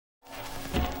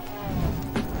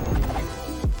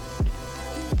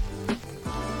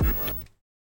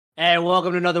And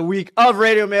welcome to another week of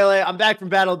Radio Melee. I'm back from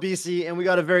Battle BC, and we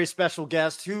got a very special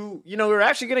guest who, we were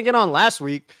actually going to get on last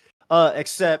week,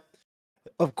 except,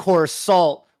 of course,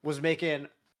 Salt was making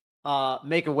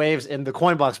waves in the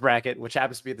Coinbox bracket, which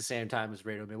happens to be at the same time as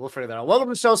Radio Melee. We'll figure that out. Welcome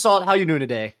to the show, Salt. How you doing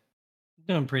today?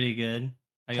 Doing pretty good.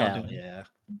 How y'all doing? Yeah.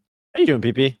 How you doing,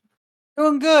 PP?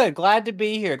 Doing good. Glad to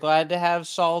be here. Glad to have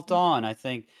Salt on. I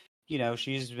think,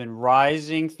 she's been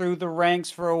rising through the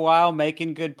ranks for a while,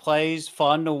 making good plays,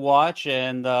 fun to watch,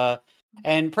 and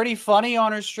pretty funny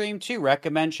on her stream too.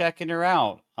 Recommend checking her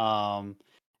out. And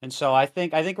so I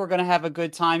think we're gonna have a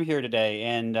good time here today.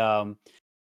 And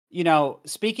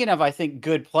speaking of I think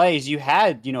good plays, you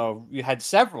had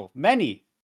many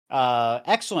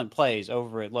excellent plays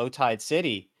over at Low Tide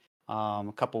City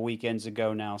a couple weekends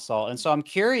ago now, Salt. And so I'm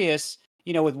curious,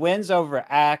 with wins over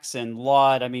Axe and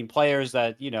Laud, I mean, players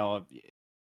that,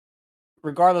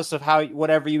 regardless of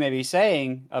whatever you may be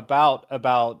saying about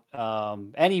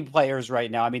any players right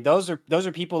now, I mean, those are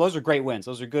great wins.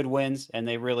 Those are good wins, and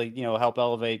they really, help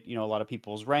elevate, a lot of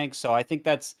people's ranks. So I think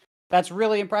that's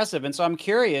really impressive. And so I'm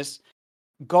curious,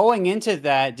 going into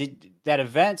that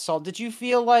event, Salt, did you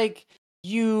feel like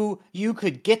you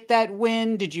could get that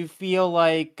win? Did you feel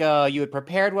like you had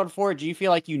prepared well for it? Do you feel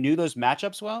like you knew those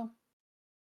matchups well?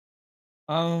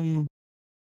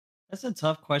 That's a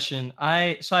tough question.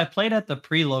 I played at the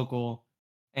pre-local,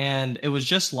 and it was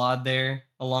just Laud there,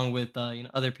 along with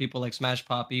other people like Smash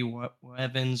Poppy,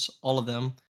 Evans, all of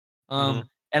them. And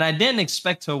I didn't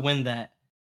expect to win that,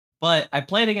 but I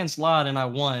played against Laud and I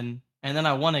won, and then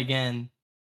I won again.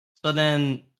 So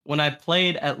then when I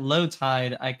played at Low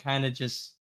Tide, I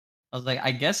was like,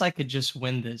 I guess I could just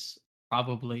win this.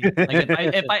 Probably. Like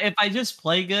if I just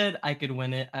play good, I could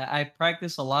win it. I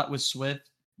practice a lot with Swift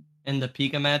in the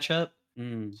Pika matchup.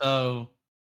 So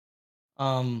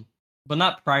but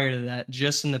not prior to that,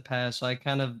 just in the past. So I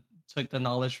kind of took the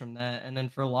knowledge from that. And then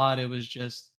for Laud, it was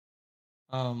just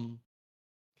can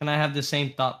I have the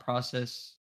same thought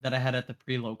process that I had at the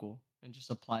pre-local and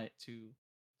just apply it to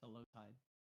the Low Tide?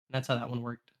 And that's how that one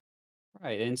worked.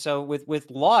 Right. And so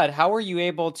with Laud, how were you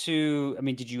able to, I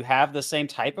mean, did you have the same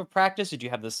type of practice? Did you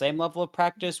have the same level of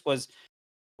practice?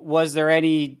 Was there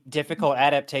any difficult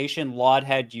adaptation Laud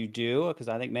had you do? Because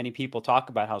I think many people talk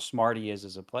about how smart he is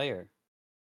as a player.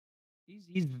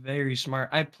 He's very smart.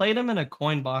 I played him in a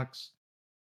Coinbox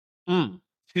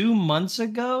 2 months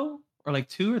ago, or like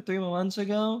 2 or 3 months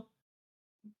ago.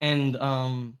 And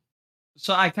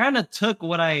so I kind of took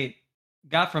what I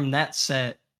got from that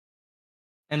set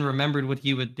and remembered what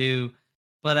he would do,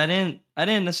 but I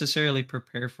didn't necessarily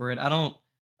prepare for it. I don't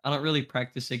really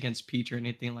practice against Peach or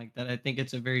anything like that. I think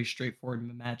it's a very straightforward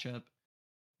matchup.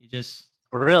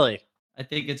 Really? I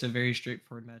think it's a very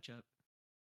straightforward matchup.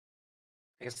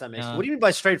 I guess that makes sense. What do you mean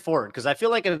by straightforward? Because I feel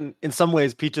like in some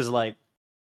ways Peach is like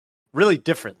really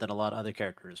different than a lot of other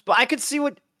characters. But I kind of see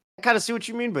what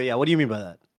you mean. But yeah, what do you mean by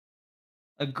that?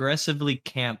 Aggressively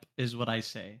camp is what I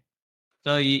say.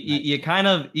 So you kind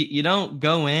of you don't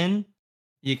go in,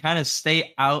 you kind of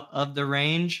stay out of the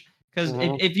range, because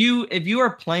if you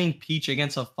are playing Peach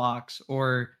against a Fox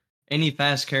or any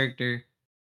fast character,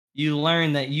 you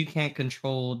learn that you can't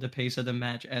control the pace of the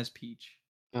match as Peach,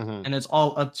 and it's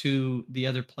all up to the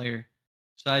other player.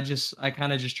 So I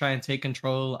kind of just try and take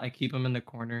control. I keep them in the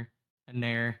corner and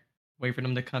there, wait for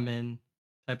them to come in,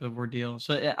 type of ordeal.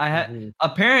 So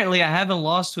apparently I haven't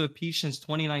lost to a Peach since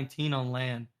 2019 on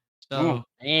LAN. So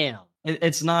damn,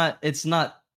 it's not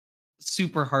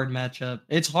super hard matchup.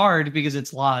 It's hard because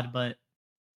it's Laud, but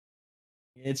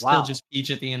it's still just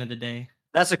Peach at the end of the day.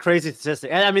 That's a crazy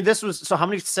statistic. And I mean, so how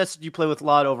many sets did you play with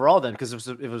Laud overall then? Because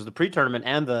it was the pre-tournament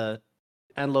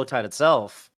and Low Tide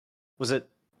itself. Was it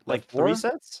like 3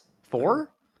 sets? 4?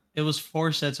 It was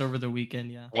 4 sets over the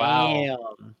weekend. Yeah. Wow,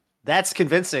 damn. That's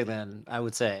convincing. Then I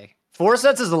would say 4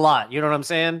 sets is a lot. You know what I'm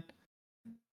saying?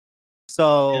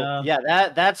 So yeah,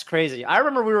 that's crazy. I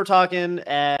remember we were talking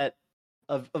at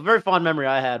a very fond memory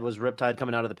I had was Riptide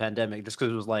coming out of the pandemic, just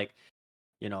because it was like,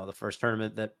 the first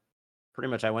tournament that pretty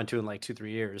much I went to in like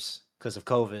 2-3 years because of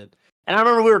COVID. And I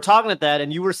remember we were talking at that,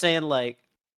 and you were saying like,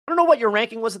 I don't know what your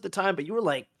ranking was at the time, but you were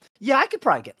like, yeah, I could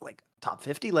probably get like top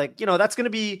 50. Like, that's going to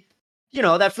be,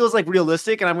 that feels like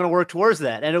realistic, and I'm going to work towards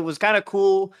that. And it was kind of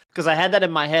cool because I had that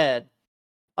in my head.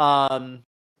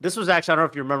 This was actually, I don't know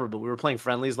if you remember, but we were playing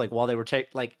friendlies like while they were they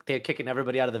were kicking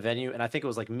everybody out of the venue, and I think it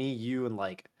was like me, you, and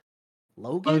like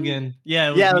Logan. Yeah,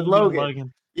 it was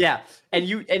Logan. Yeah, and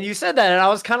you said that, and I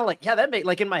was kind of like, yeah, that made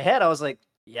like in my head, I was like,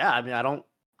 yeah, I mean, I don't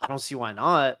see why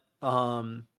not,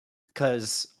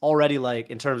 because already like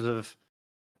in terms of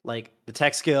like the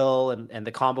tech skill and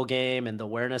the combo game and the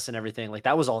awareness and everything, like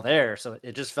that was all there. So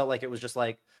it just felt like it was just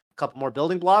like a couple more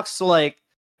building blocks. So like,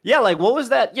 yeah, like what was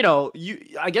that?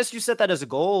 I guess you set that as a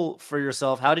goal for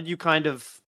yourself. How'd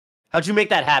you make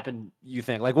that happen? You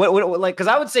think like what like because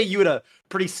I would say you had a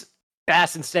pretty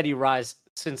fast and steady rise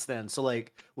since then. So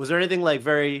like, was there anything like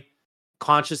very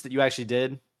conscious that you actually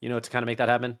did, to kind of make that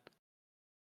happen?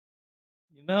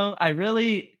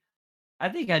 I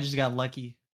think I just got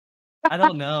lucky. I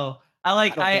don't know. I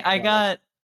like I don't think so.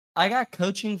 I got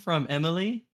coaching from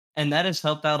Emily, and that has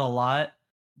helped out a lot.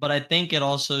 But I think it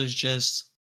also is just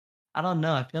I don't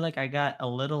know. I feel like I got a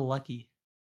little lucky.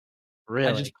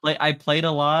 Really? I played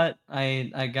a lot.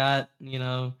 I got,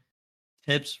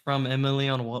 tips from Emily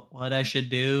on what I should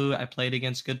do. I played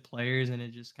against good players and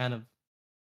it just kind of,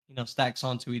 stacks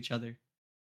onto each other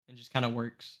and just kind of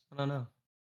works. I don't know.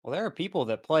 Well, there are people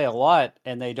that play a lot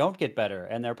and they don't get better,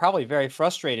 and they're probably very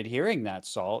frustrated hearing that.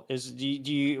 Salt is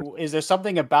there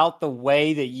something about the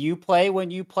way that you play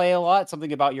when you play a lot?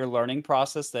 Something about your learning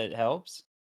process that helps?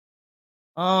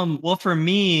 Well, for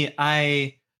me,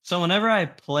 so whenever I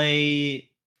play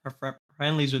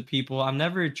friendlies with people, I'm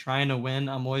never trying to win.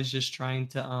 I'm always just trying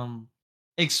to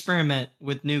experiment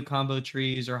with new combo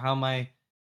trees or how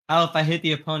if I hit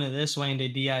the opponent this way and they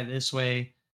DI this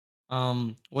way,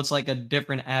 what's like a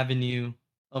different avenue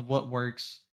of what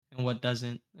works and what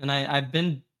doesn't. And I've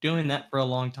been doing that for a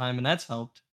long time, and that's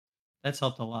helped. That's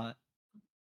helped a lot.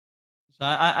 So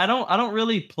I don't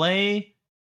really play.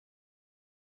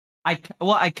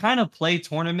 Well, I kind of play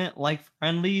tournament like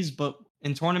friendlies, but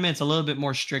in tournaments a little bit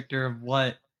more stricter of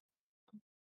what.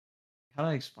 How do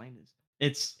I explain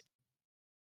this?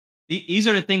 These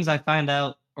are the things I found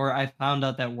out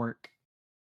that work.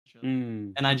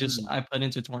 Mm, And I put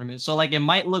into tournaments. So like it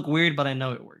might look weird, but I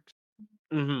know it works.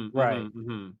 Mm-hmm. right. Mm-hmm.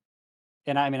 Mm-hmm.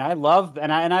 And I mean, I love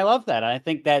that. I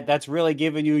think that that's really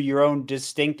given you your own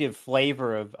distinctive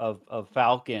flavor of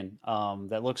Falcon,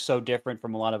 that looks so different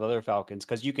from a lot of other Falcons,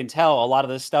 because you can tell a lot of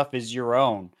this stuff is your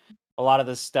own. A lot of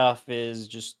this stuff is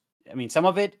just, I mean, some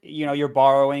of it, you're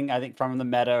borrowing, I think, from the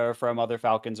meta or from other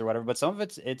Falcons or whatever, but some of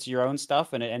it's your own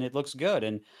stuff, and it looks good.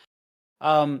 And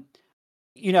um,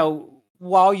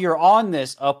 while you're on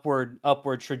this upward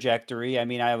trajectory, I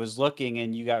mean, I was looking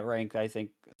and you got ranked, I think,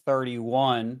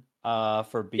 31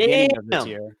 for beginning of this Damn.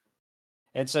 year.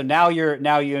 And so now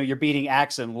you're beating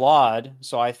Axe and Laud.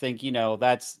 So I think,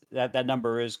 that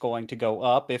number is going to go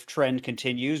up if trend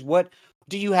continues. What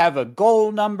do you have a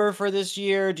goal number for this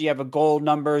year? Do you have a goal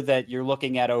number that you're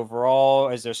looking at overall?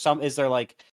 Is there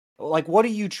like what do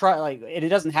you try, like, and it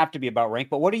doesn't have to be about rank,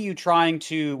 but what are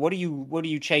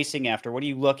you chasing after? What are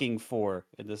you looking for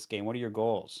in this game? What are your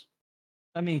goals?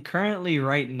 I mean, currently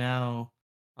right now,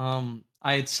 I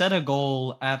had set a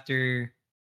goal after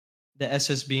the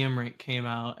SSBM rank came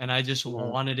out, and I just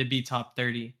Mhm. wanted to be top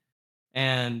 30.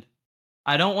 And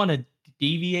I don't want to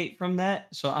deviate from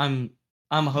that. So I'm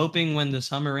hoping when the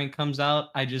summer rank comes out,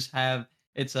 I just have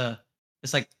it's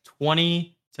like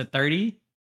 20 to 30.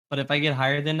 But if I get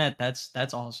higher than that,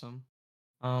 that's awesome.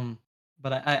 Um,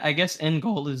 but I guess end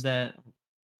goal is I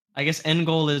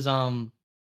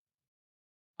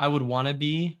would want to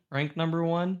be ranked number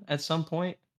one at some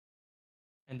point,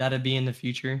 and that'd be in the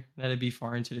future. That'd be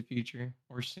far into the future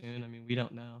or soon. I mean, we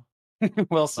don't know,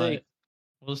 We'll see. but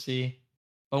we'll see.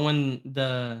 But when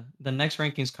the next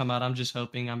rankings come out, I'm just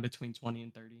hoping I'm between 20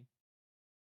 and 30.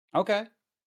 Okay,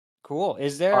 cool.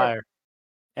 Is there? Fire.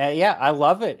 Yeah, I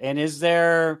love it. And is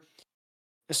there?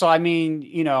 So I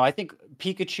mean, I think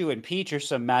Pikachu and Peach are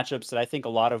some matchups that I think a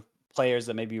lot of players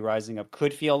that may be rising up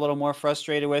could feel a little more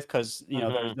frustrated with, because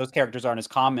Mhm. those characters aren't as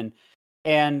common.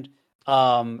 And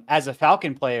as a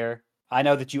Falcon player, I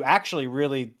know that you actually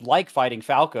really like fighting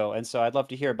Falco, and so I'd love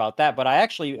to hear about that.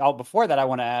 But before that, I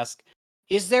want to ask: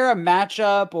 is there a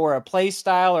matchup or a play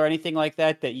style or anything like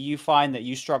that that you find that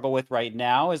you struggle with right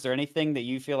now? Is there anything that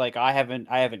you feel like I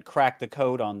haven't cracked the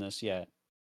code on this yet?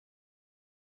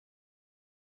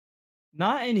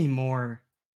 Not anymore.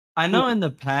 I know in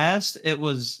the past it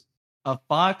was a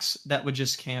fox that would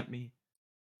just camp me,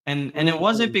 and it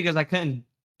wasn't Mm. because I couldn't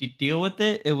deal with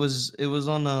it. It was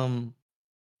on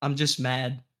I'm just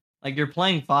mad. Like you're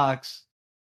playing fox,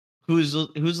 who's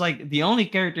like the only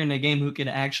character in the game who can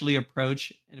actually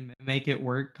approach and make it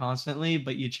work constantly,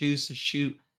 but you choose to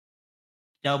shoot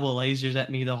double lasers at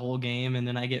me the whole game, and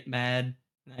then I get mad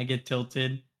and I get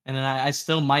tilted, and then I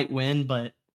still might win,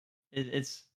 but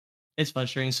it's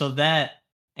frustrating. So that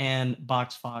and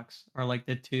Box Fox are like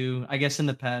the two, I guess, in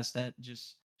the past that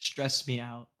just stressed me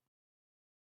out.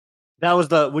 That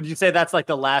was would you say that's like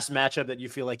the last matchup that you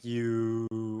feel like you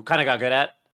kind of got good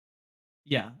at?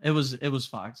 Yeah, it was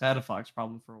Fox. I had a Fox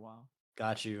problem for a while.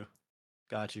 Got you.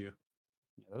 Got you.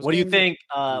 Those What do you games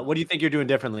are think? What do you think you're doing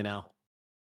differently now?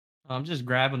 I'm just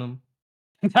grabbing them.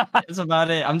 That's about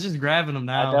it. I'm just grabbing them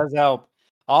That now. does help.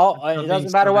 Not It being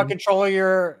doesn't matter what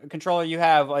stubborn. controller you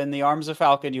have in the arms of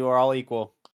Falcon, you are all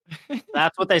equal.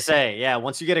 That's what they say. Yeah,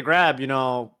 once you get a grab,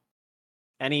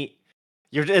 any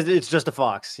it's just a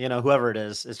fox. Whoever it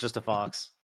is, it's just a fox.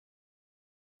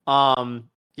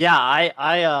 Yeah,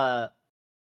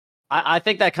 I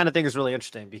think that kind of thing is really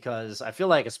interesting because I feel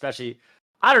like, especially,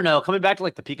 I don't know, coming back to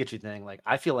like the Pikachu thing, like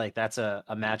I feel like that's a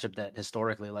matchup that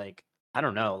historically, like, I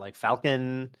don't know, like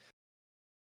Falcon.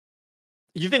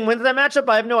 You think wins that matchup?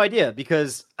 I have no idea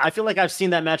because I feel like I've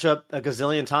seen that matchup a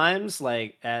gazillion times,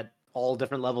 like at all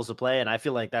different levels of play, and I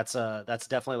feel like that's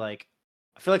definitely like,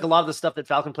 I feel like a lot of the stuff that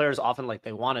Falcon players often like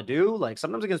they want to do, like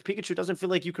sometimes against Pikachu doesn't feel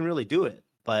like you can really do it,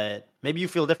 but maybe you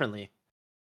feel differently.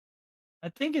 I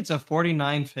think it's a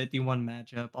 49-51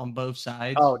 matchup on both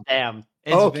sides. Oh damn.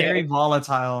 It's very Okay.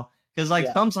 volatile because, like,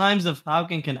 Yeah. sometimes the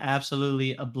Falcon can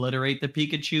absolutely obliterate the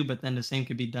Pikachu, but then the same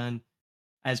could be done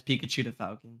as Pikachu to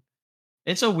Falcon.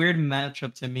 It's a weird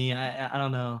matchup to me. I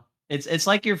don't know. It's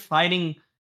like you're fighting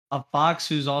a fox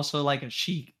who's also like a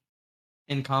sheik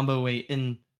in combo weight,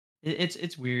 and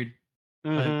it's weird. But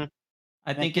Mm-hmm.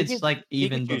 I And think it's like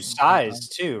even but Pikachu's volatile. size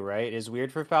too, right? Is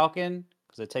weird for Falcon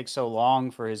because it takes so long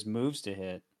for his moves to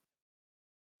hit.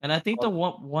 And I think the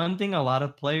Oh, one thing a lot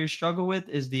of players struggle with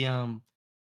is the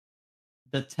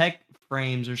tech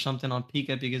frames or something on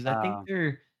Pika because Uh, I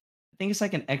think it's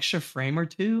like an extra frame or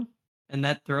two, and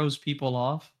that throws people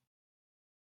off.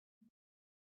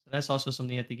 So that's also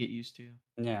something you have to get used to.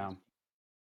 yeah.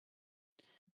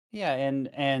 Yeah,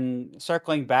 and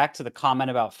circling back to the comment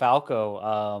about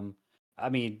Falco, I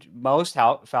mean, most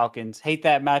Falcons hate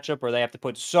that matchup where they have to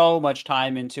put so much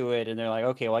time into it, and they're like,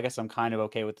 okay, well, I guess I'm kind of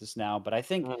okay with this now. But I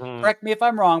think, mm-hmm. correct me if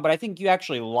I'm wrong, but I think you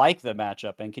actually like the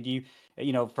matchup. And could you,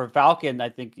 for Falcon, I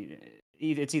think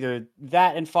it's either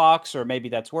that and Fox, or maybe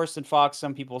that's worse than Fox.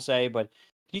 Some people say, but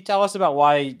can you tell us about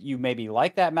why you maybe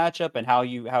like that matchup and how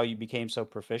you became so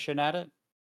proficient at it?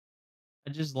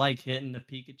 I just like hitting the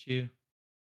Pikachu.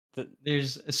 The,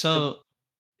 There's the so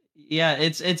yeah,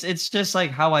 it's just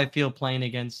like how I feel playing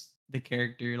against the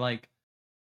character. Like,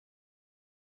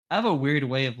 I have a weird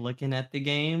way of looking at the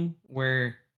game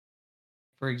where,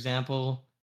 for example,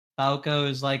 Falco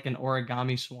is like an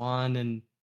origami swan and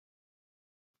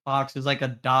Fox is like a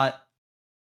dot.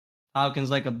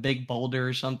 Falcon's like a big boulder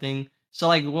or something. So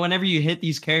like whenever you hit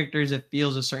these characters, it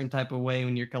feels a certain type of way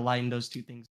when you're colliding those two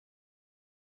things.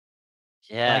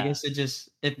 So I Yeah. guess it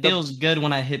The feels good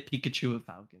when I hit Pikachu with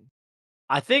Falcon.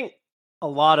 I think a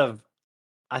lot of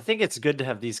I think it's good to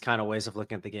have these kind of ways of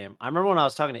looking at the game. I remember when I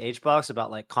was talking to HBox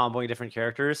about like comboing different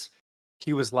characters,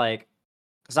 he was like,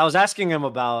 because I was asking him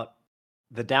about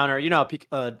the downer, sorry,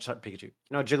 Pikachu,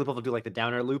 Jigglypuff will do like the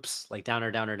downer loops, like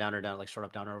downer, downer, downer, down, like short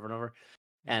up, downer over and over.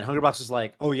 And Hungrybox was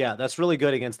like, "Oh yeah, that's really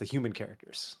good against the human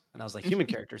characters." And I was like, "Human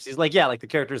characters?" He's like, "Yeah, like the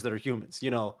characters that are humans,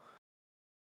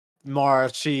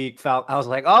 Mars, Sheik, Falcon." I was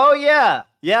like, "Oh yeah,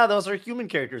 yeah, those are human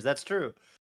characters. That's true."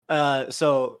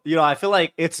 So I feel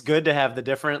like it's good to have the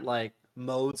different like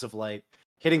modes of like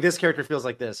hitting this character feels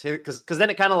like this, because then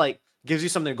it kind of like gives you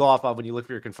something to go off of when you look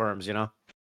for your confirms.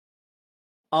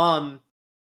 Um,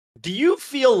 do you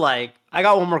feel like I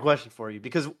got one more question for you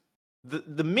because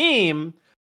the meme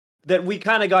that we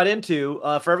kind of got into,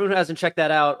 for everyone who hasn't checked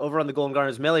that out, over on the Golden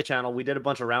Gardeners Melee channel, we did a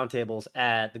bunch of roundtables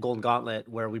at the Golden Gauntlet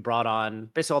where we brought on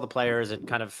basically all the players and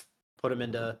kind of put them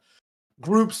into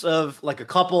groups of like a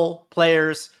couple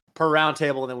players per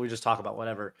roundtable, and then we just talk about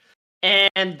whatever.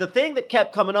 And the thing that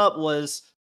kept coming up was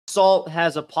Salt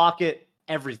has a pocket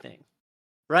everything,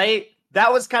 right?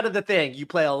 That was kind of the thing. You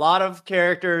play a lot of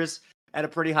characters at a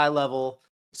pretty high level.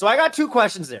 So I got two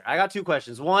questions there. I got two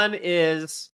questions. One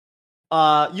is,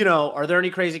 are there any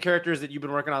crazy characters that you've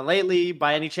been working on lately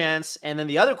by any chance? And then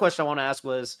the other question I want to ask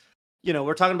was,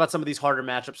 we're talking about some of these harder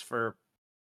matchups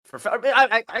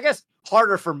I guess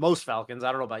harder for most Falcons.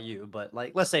 I don't know about you, but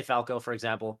like let's say Falco, for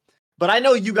example. But I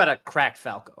know you got a cracked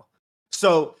Falco.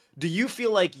 So do you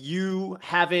feel like you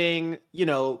having,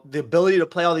 the ability to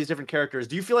play all these different characters,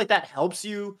 do you feel like that helps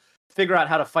you figure out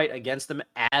how to fight against them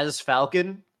as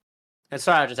Falcon? And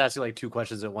sorry, I just asked you like two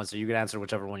questions at once, so you can answer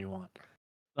whichever one you want.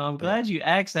 So I'm But yeah. glad you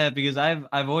asked that because I've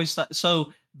always thought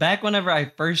so. Back whenever I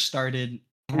first started,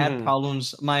 I had Mm-hmm.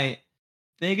 problems. My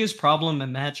biggest problem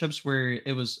in matchups where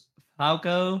it was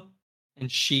Falco and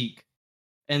Sheik.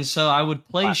 And so I would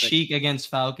play Classic. Sheik against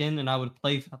Falcon and I would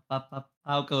play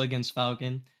Falco against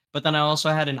Falcon. But then I also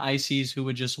had an Ices who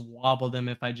would just wobble them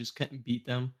if I just couldn't beat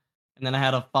them. And then I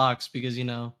had a Fox because,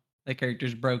 the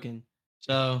character's broken.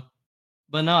 So,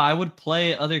 but no, I would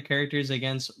play other characters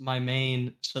against my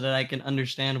main so that I can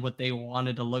understand what they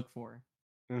wanted to look for.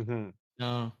 Mm-hmm.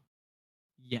 No.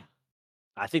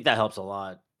 I think that helps a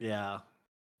lot. Yeah.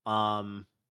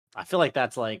 I feel like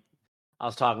that's like I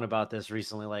was talking about this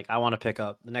recently. Like, I want to pick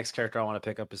up the next character I want to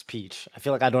pick up is Peach. I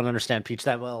feel like I don't understand Peach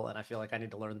that well, and I feel like I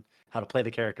need to learn how to play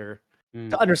the character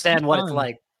to understand what it's Fun.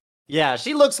 like. Yeah,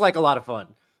 she looks like a lot of fun.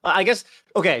 I guess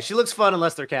okay, she looks fun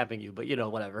unless they're camping you, but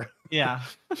whatever. Yeah.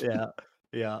 Yeah,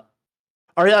 yeah.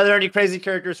 Are there any crazy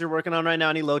characters you're working on right now?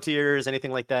 Any low tiers,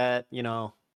 anything like that?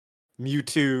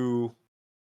 Mewtwo.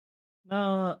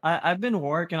 No, I've been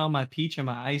working on my Peach and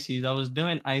my Icies. I was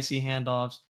doing Icy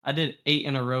handoffs. I did 8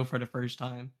 in a row for the first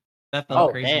time. That felt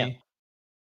Oh, damn. crazy.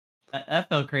 That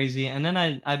felt crazy. And then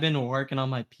I've been working on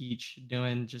my Peach,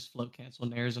 doing just float cancel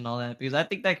nairs and all that because I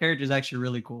think that character is actually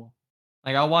really cool.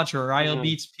 Like I watch Ryo Mhm.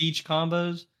 beats Peach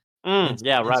combos. Yeah, It's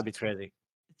Robbie's crazy.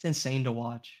 it's insane to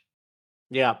watch.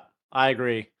 Yeah, I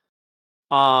agree.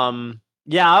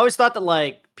 Yeah, I always thought that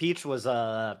like Peach was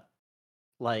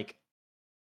like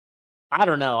I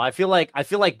don't know. I feel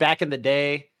like back in the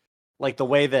day, like the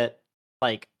way that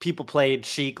like people played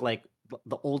Sheik, like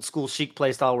the old school Sheik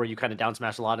playstyle where you kind of down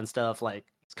smash a lot and stuff, like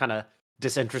it's kind of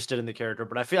disinterested in the character.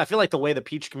 But I feel like the way the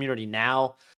Peach community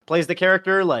now plays the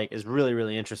character like is really,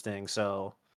 really interesting.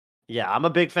 So yeah, I'm a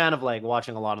big fan of like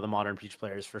watching a lot of the modern Peach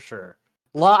players for sure.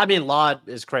 I mean, Laud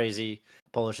is crazy,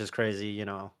 Polish is crazy,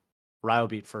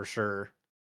 Ryobeat for sure.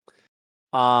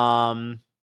 Um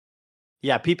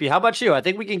yeah, PP, how about you? I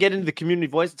think we can get into the community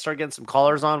voice and start getting some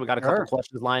callers on. We got a couple Sure.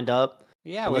 questions lined up.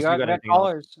 Yeah, we Unless got, you got we got anything else.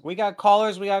 callers. We got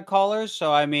callers. We got callers.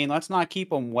 So I mean, let's not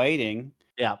keep them waiting.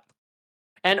 Yeah.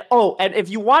 And if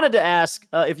you wanted to ask,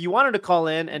 if you wanted to call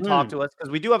in and talk to us,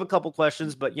 because we do have a couple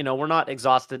questions, but we're not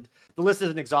exhausted. The list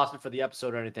isn't exhausted for the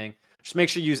episode or anything. Just make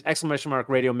sure you use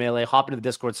 !Radio Melee, hop into the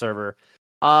Discord server.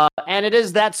 And it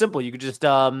is that simple. You could just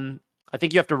I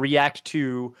think you have to react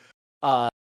to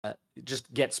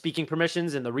just get speaking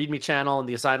permissions in the README channel and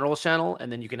the Assign Roles channel,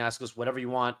 and then you can ask us whatever you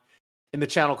want in the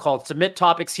channel called Submit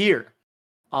Topics Here.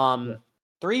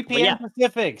 3 p.m. yeah.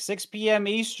 Pacific, 6 p.m.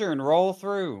 Eastern. Roll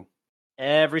through.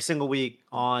 Every single week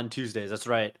on Tuesdays. That's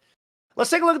right.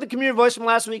 Let's take a look at the community voice from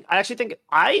last week. I actually think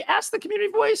I asked the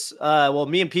community voice. Well,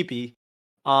 me and PP.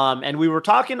 And we were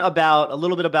talking about a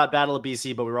little bit about Battle of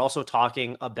BC, but we were also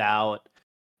talking about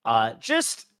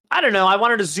just I don't know. I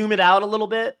wanted to zoom it out a little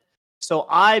bit. So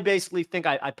I basically think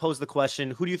I posed the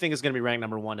question: who do you think is going to be ranked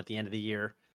number 1 at the end of the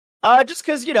year? Just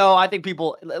because I think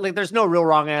people like there's no real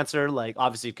wrong answer. Like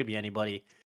obviously it could be anybody.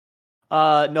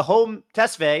 Nahom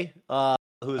Tesfaye,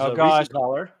 who's a recent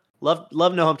caller, love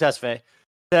Nahom Tesfaye,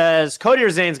 says Cody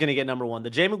or Zane's going to get number 1. The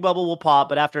Jmook bubble will pop,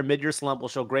 but after a mid-year slump will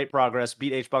show great progress,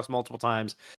 beat HBox multiple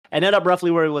times, and end up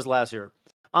roughly where he was last year.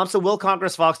 Amsa will conquer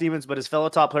Fox Demons, but his fellow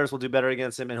top players will do better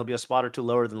against him, and he'll be a spot or two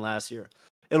lower than last year.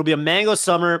 It'll be a mango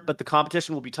summer, but the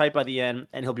competition will be tight by the end,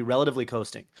 and he'll be relatively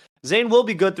coasting. Zane will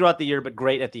be good throughout the year, but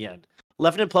great at the end.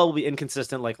 Lieutenant Plug will be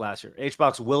inconsistent like last year.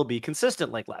 HBox will be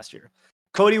consistent like last year.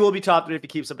 Cody will be top 3 if he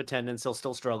keeps up attendance. He'll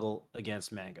still struggle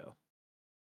against Mango.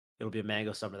 It'll be a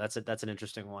Mango summer. That's it. That's an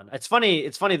interesting one. It's funny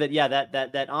that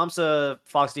that Amsa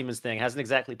Fox Demons thing hasn't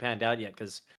exactly panned out yet,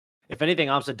 because if anything,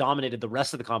 Amsa dominated the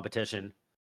rest of the competition.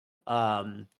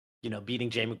 Beating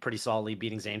Jmook pretty solidly,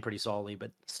 beating Zane pretty solidly,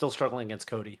 but still struggling against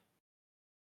Cody.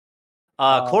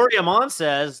 Corey Amon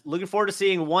says, looking forward to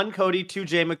seeing 1 Cody, 2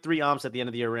 Jmook, 3 Amsa at the end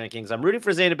of the year rankings. I'm rooting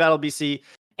for Zane to battle BC,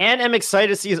 and I'm excited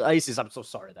to see his Ices. I'm so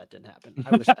sorry that didn't happen.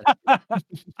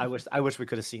 I wish we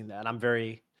could have seen that.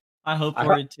 I hope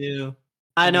for it too.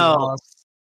 I know.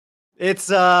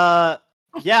 It's yeah,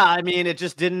 I mean it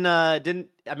just didn't I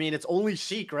mean it's only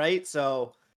Sheik, right?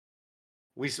 So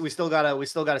we still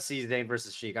gotta see Zane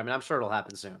versus Sheik. I mean, I'm sure it'll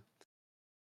happen soon.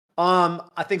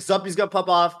 I think Zuppy's gonna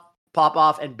pop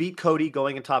off and beat Cody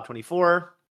going in top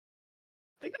 24.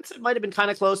 I think it might have been kind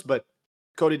of close, but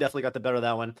Cody definitely got the better of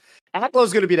that one.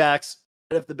 Aklo's gonna beat Axe.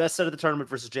 If the best set of the tournament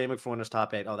versus Jmook for winners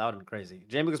top 8. Oh, that would have been crazy.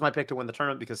 Jmook is my pick to win the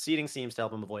tournament because seeding seems to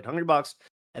help him avoid Hungrybox,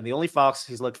 and the only Fox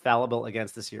he's looked fallible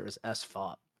against this year is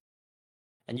SFOP.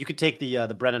 And you could take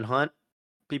the Brennan Hunt,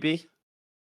 PP.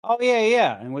 Oh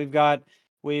yeah, and we've got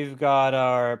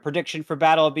our prediction for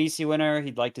Battle of BC winner.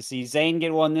 He'd like to see Zane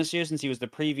get one this year since he was the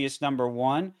previous number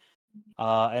 1.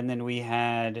 And then we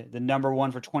had the number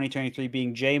 1 for 2023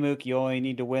 being Jmook. You only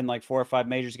need to win like 4 or 5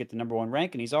 majors to get the number 1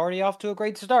 rank, and he's already off to a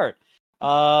great start.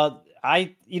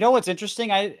 What's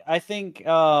interesting? I think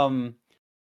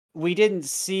we didn't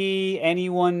see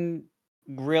anyone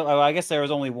real. I guess there was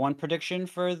only one prediction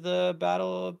for the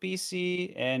Battle of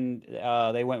BC, and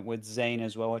they went with Zane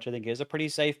as well, which I think is a pretty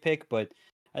safe pick. But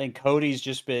I think Cody's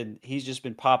just been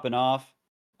popping off.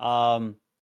 And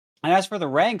as for the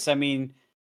ranks, I mean,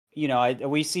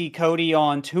 we see Cody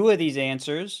on 2 of these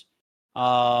answers,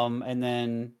 and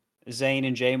then Zayn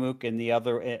and Jmook and the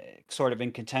other sort of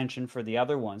in contention for the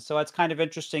other one. So it's kind of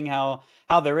interesting how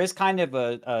there is kind of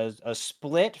a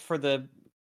split for the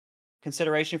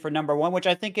consideration for number one, which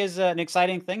I think is an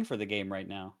exciting thing for the game right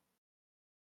now.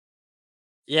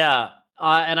 Yeah,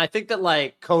 and I think that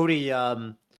like Cody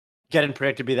getting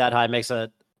predicted to be that high makes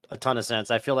a ton of sense.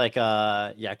 I feel like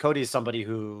yeah, Cody's somebody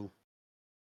who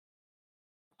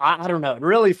I don't know. It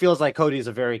really feels like Cody is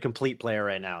a very complete player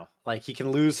right now. Like he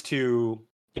can lose to,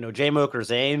 Jmook or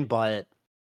Zayn, but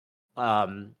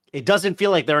it doesn't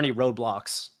feel like there are any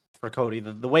roadblocks for Cody.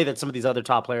 The way that some of these other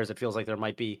top players, it feels like there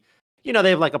might be, they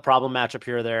have like a problem matchup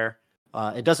here or there.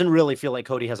 It doesn't really feel like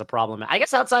Cody has a problem. I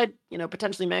guess outside,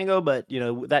 potentially Mango, but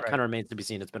that kind of remains to be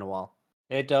seen. It's been a while.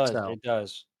 It does. So, It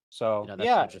does. So that's an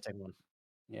yeah, interesting one.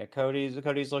 yeah.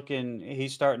 Cody's looking.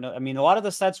 He's starting to. I mean, a lot of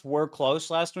the sets were close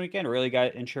last weekend. Really,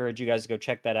 encourage you guys to go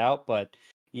check that out. But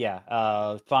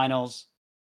yeah, finals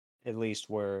at least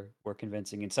were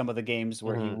convincing, and some of the games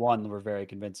where he won were very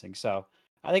convincing. So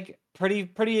I think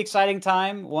pretty exciting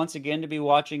time once again to be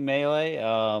watching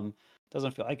Melee.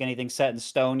 Doesn't feel like anything's set in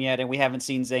stone yet, and we haven't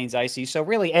seen Zayn's Icy, so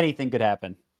really anything could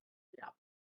happen. Yeah,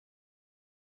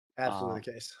 absolutely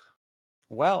the case.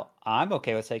 Well, I'm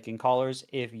okay with taking callers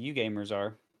if you gamers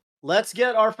are. Let's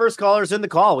get our first callers in the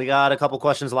call. We got a couple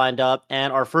questions lined up,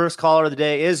 and our first caller of the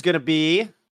day is going to be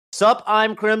Sup,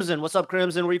 I'm Crimson. What's up,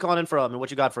 Crimson? Where you calling in from, and what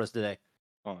you got for us today?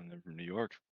 Oh, I'm from New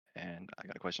York, and I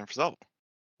got a question for Salt.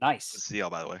 Nice. See y'all,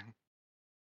 by the way.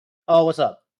 Oh, what's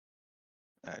up?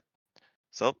 All right.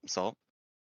 So, Salt,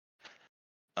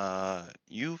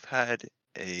 you've had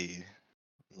a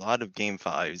lot of game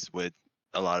fives with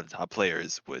a lot of top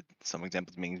players, with some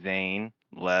examples being Zayn,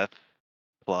 Left,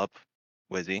 Plup,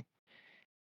 Wizzy.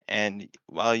 And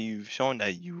while you've shown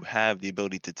that you have the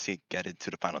ability to get it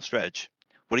to the final stretch,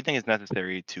 what do you think is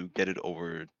necessary to get it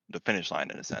over the finish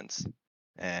line in a sense?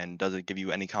 And does it give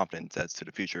you any confidence as to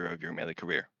the future of your Melee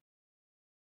career?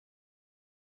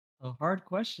 A hard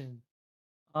question.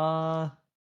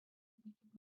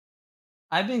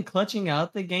 I've been clutching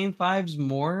out the game fives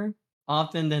more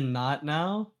often than not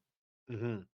now.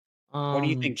 Mm-hmm. What do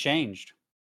you think changed?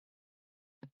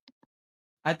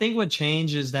 I think what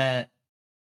changed is that,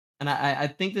 and I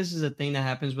think this is a thing that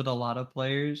happens with a lot of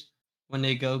players when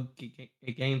they go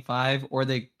game five, or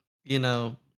you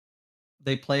know,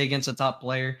 they play against a top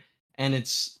player and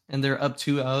they're up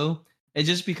 2-0. It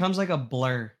just becomes like a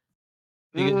blur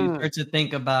because you start to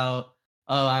think about,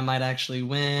 oh, I might actually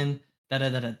win, da da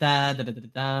da da da da da da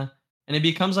da, and it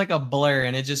becomes like a blur,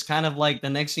 and it just kind of like the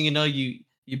next thing you know, you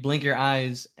blink your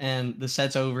eyes and the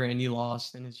set's over and you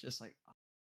lost, and it's just like,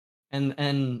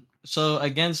 and so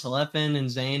against Leffen and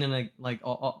Zayn and like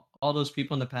all those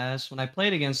people in the past, when I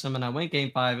played against them and I went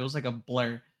game five, it was like a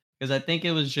blur because I think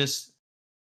it was just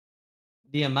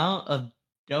the amount of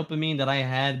dopamine that I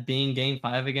had being game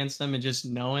five against them and just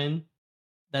knowing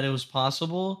that it was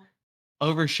possible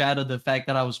overshadowed the fact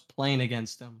that I was playing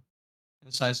against them.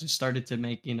 And so I just started to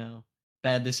make,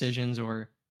 bad decisions, or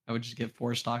I would just get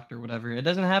four stocked or whatever. It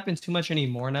doesn't happen too much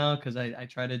anymore now because I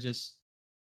try to just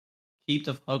keep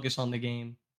the focus on the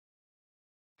game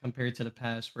compared to the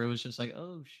past where it was just like,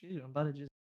 oh shoot, I'm about to just,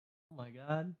 oh my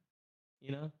God,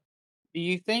 you know? Do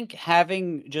you think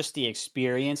having just the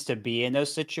experience to be in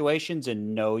those situations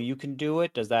and know you can do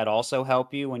it, does that also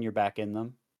help you when you're back in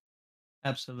them?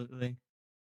 Absolutely.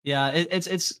 Yeah,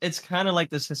 it's kind of like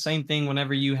the same thing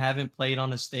whenever you haven't played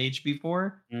on a stage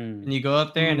before Mm. and you go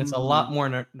up there and it's a lot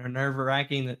more nerve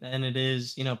wracking than it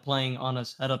is, playing on a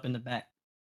setup in the back.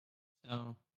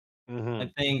 So I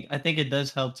think it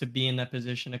does help to be in that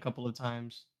position a couple of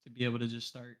times to be able to just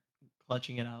start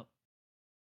clutching it out.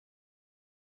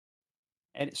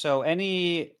 And so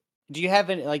do you have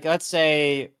any, like, let's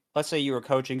say you were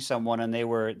coaching someone and they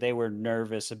were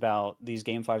nervous about these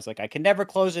game fives, like, I can never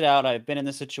close it out. I've been in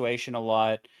this situation a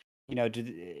lot.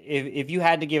 If you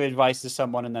had to give advice to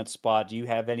someone in that spot, do you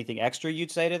have anything extra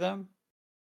you'd say to them?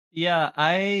 Yeah,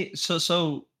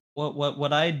 so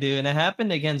what I do, and it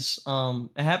happened at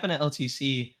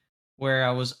LTC where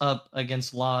I was up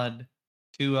against Lod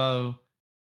 2-0,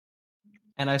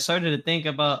 and I started to think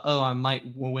about, oh, I might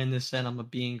win this set. I'm a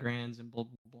B in grands and blah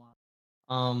blah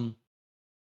blah.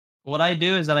 What I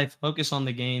do is that I focus on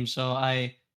the game. So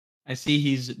I see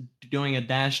he's doing a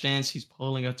dash dance. He's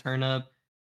pulling a turn up.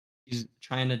 He's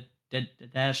trying to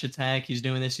dash attack. He's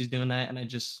doing this. He's doing that. And I'm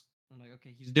like,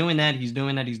 okay, he's doing that. He's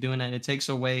doing that. He's doing that. It takes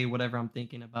away whatever I'm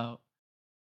thinking about,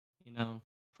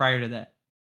 prior to that.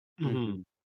 Mm-hmm. I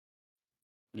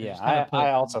Yeah, just kind of put.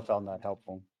 I also found that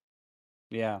helpful.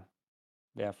 Yeah,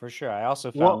 yeah, for sure. I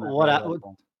also found that very What?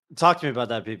 helpful. Talk to me about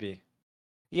that, PP.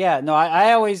 Yeah, no,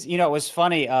 I always, it was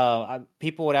funny.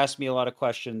 People would ask me a lot of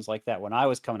questions like that when I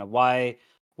was coming up. Why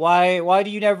do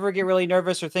you never get really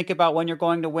nervous or think about when you're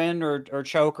going to win or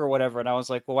choke or whatever? And I was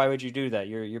like, well, why would you do that?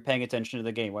 You're paying attention to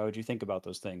the game. Why would you think about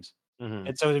those things? Mhm.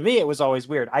 And so to me, it was always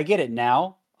weird. I get it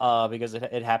now, because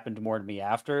it happened more to me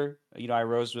after, I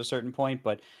rose to a certain point.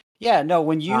 But yeah, no,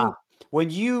 Ah.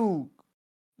 when you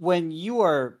when you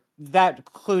are that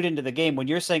clued into the game, when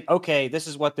you're saying, okay, this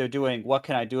is what they're doing, what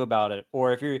can I do about it?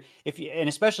 Or if you, and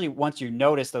especially once you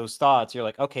notice those thoughts, you're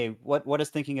like, okay, what is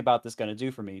thinking about this going to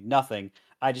do for me? Nothing.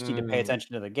 I just need to pay Mm.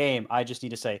 attention to the game. I just need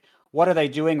to say, what are they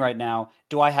doing right now?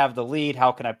 Do I have the lead?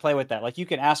 How can I play with that? Like, you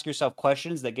can ask yourself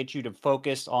questions that get you to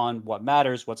focus on what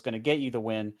matters, what's going to get you the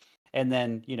win. And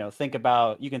then, you can think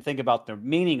about the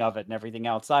meaning of it and everything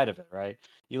outside of it, right?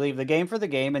 You leave the game for the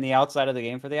game and the outside of the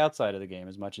game for the outside of the game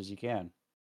as much as you can.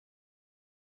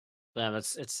 Damn,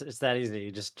 it's that easy.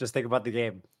 You just think about the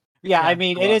game. Yeah, I Yeah.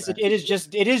 mean, I love that. it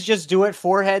is just do it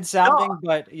forehead sounding,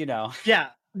 but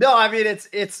Yeah. No, I mean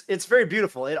it's very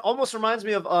beautiful. It almost reminds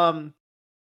me of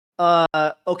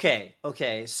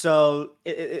okay. So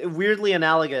weirdly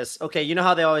analogous. Okay, you know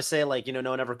how they always say like, no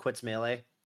one ever quits Melee?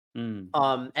 And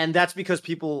that's because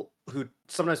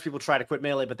sometimes people try to quit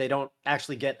Melee, but they don't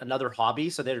actually get another hobby,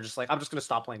 so they're just like, I'm just gonna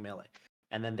stop playing Melee.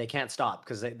 And then they can't stop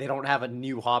because they don't have a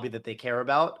new hobby that they care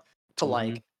about to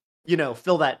like,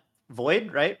 fill that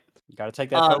void, right? You got to take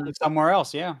that focus somewhere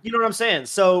else. Yeah. You know what I'm saying?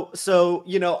 So,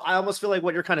 I almost feel like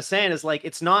what you're kind of saying is like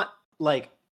it's not like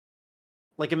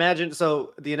imagine.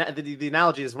 So the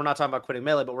analogy is we're not talking about quitting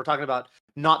Melee, but we're talking about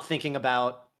not thinking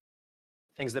about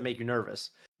things that make you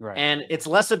nervous. Right. And it's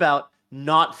less about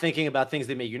not thinking about things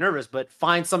that make you nervous, but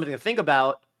find something to think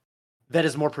about that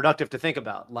is more productive to think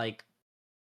about, like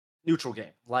neutral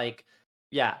game, like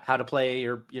how to play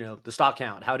your the stock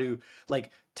count, how to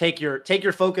like take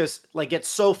your focus, like get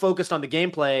so focused on the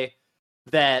gameplay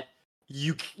that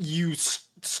you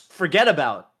forget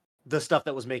about the stuff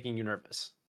that was making you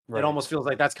nervous. It Right. almost feels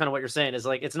like that's kind of what you're saying, is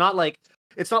like it's not like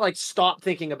stop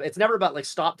thinking about, it's never about like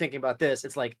stop thinking about this,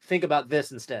 it's like think about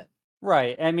this instead.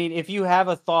 Right. I mean, if you have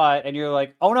a thought and you're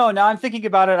like, oh no, now I'm thinking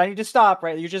about it, I need to stop,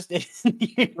 right? You're just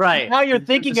Right. now you're It's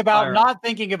thinking a about spiral. not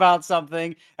thinking about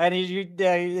something, and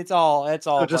it's all So a it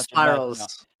bunch just of mess,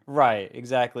 spirals. Right,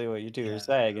 exactly what you two are Yeah,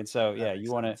 saying. And so that you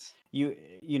makes want to sense.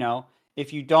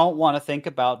 if you don't want to think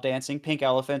about dancing pink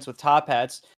elephants with top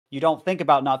hats, you don't think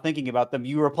about not thinking about them.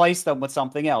 You replace them with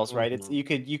something else, right? It's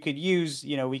Mhm. you could use,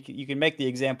 you can make the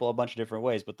example a bunch of different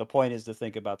ways, but the point is to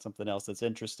think about something else that's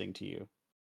interesting to you.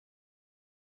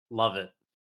 Love it.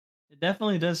 It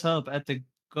definitely does help. At the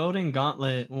Golden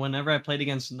Gauntlet, whenever I played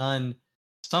against None,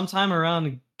 sometime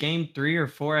around game 3 or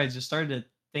 4, I just started to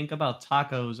think about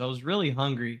tacos. I was really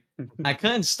hungry. I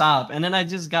couldn't stop, and then I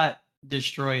just got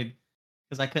destroyed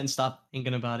because I couldn't stop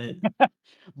thinking about it.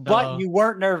 But So you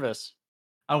weren't nervous.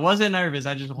 I wasn't nervous.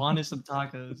 I just wanted some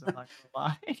tacos. I'm not gonna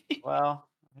lie. Well,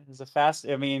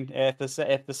 I mean, if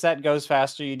the set goes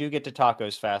faster, you do get to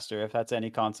tacos faster, if that's any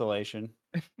consolation.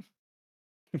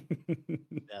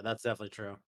 Yeah, that's definitely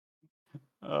true.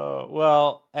 Oh,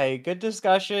 well, hey, good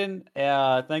discussion.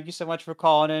 Thank you so much for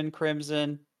calling in,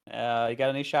 Crimson. You got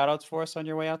any shout outs for us on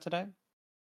your way out today?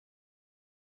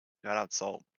 Shout out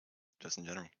Salt, just in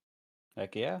general.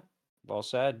 Heck yeah. Well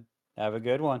said. Have a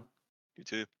good one. You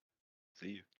too. See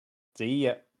you. See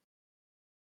ya.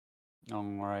 All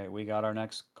right, we got our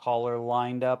next caller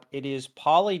lined up. It is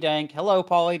Polydank. Hello,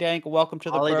 Polydank. Welcome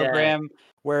to the Polydank. program.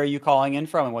 Where are you calling in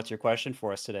from, and what's your question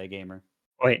for us today, gamer?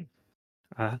 Wait.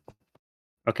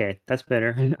 Okay, that's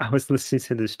better. I was listening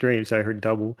to the stream, so I heard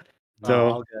double. So,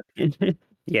 all good.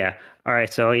 yeah. All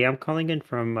right. So, yeah, I'm calling in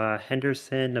from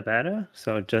Henderson, Nevada.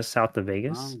 So, just south of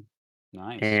Vegas.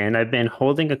 Nice. And I've been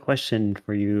holding a question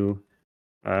for you,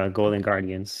 Golden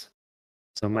Guardians.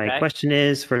 So, my Okay. question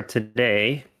is for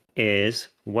today is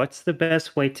what's the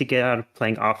best way to get out of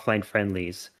playing offline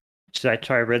friendlies? Should I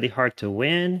try really hard to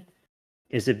win?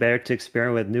 Is it better to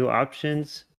experiment with new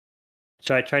options?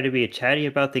 Should I try to be chatty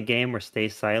about the game or stay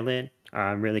silent?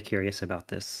 I'm really curious about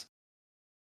this.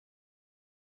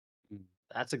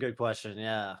 That's a good question.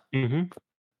 Yeah. Mm-hmm.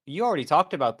 You already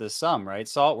talked about this some, right,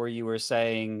 Salt, where you were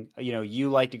saying, you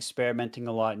liked experimenting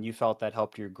a lot and you felt that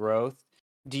helped your growth.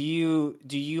 Do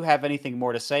you have anything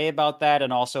more to say about that,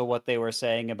 and also what they were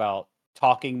saying about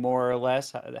talking more or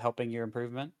less helping your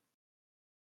improvement?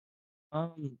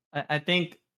 I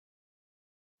think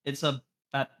it's a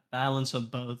balance of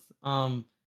both. Like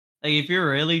if you're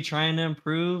really trying to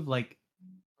improve, like,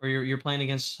 or you're playing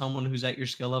against someone who's at your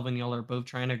skill level and y'all are both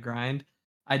trying to grind,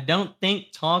 I don't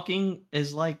think talking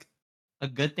is like a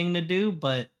good thing to do.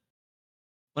 But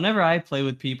whenever I play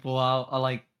with people, I'll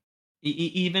like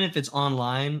Even if it's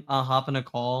online, I'll hop in a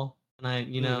call and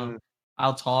Mhm.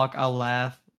 I'll talk, I'll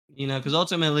laugh, because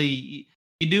ultimately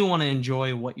you do want to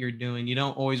enjoy what you're doing. You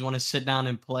don't always want to sit down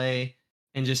and play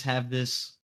and just have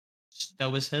this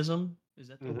stoicism. Is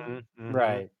that the word? Mhm. Mhm.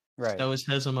 Right. Right.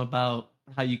 Stoicism about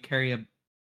how you carry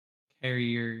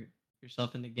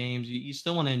yourself into games. You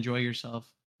still want to enjoy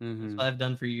yourself. That's Hmm. what I've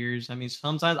done for years. I mean,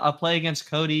 sometimes I'll play against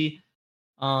Cody,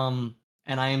 and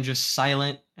I am just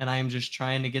silent and I am just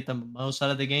trying to get the most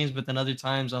out of the games. But then other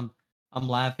times I'm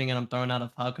laughing and I'm throwing out a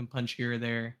falcon punch here or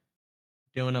there,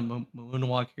 doing a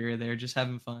moonwalk here or there, just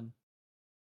having fun.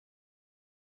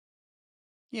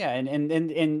 Yeah,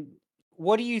 and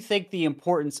what do you think the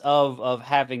importance of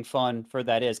having fun for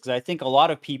that is? Because I think a lot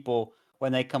of people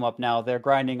when they come up now, they're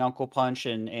grinding Uncle Punch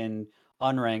and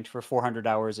unranked for 400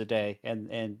 hours a day,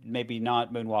 and maybe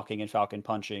not moonwalking and falcon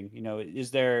punching.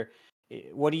 Is there?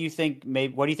 What do you think?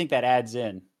 Maybe what do you think that adds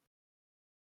in?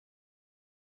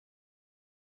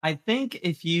 I think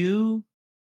if you,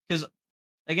 because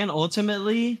again,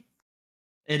 ultimately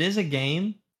it is a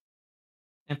game,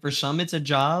 and for some it's a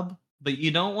job, but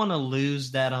you don't want to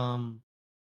lose that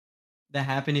the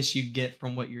happiness you get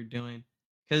from what you're doing.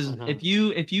 Because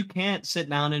Mhm. if you can't sit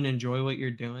down and enjoy what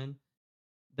you're doing,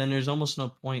 then there's almost no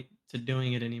point to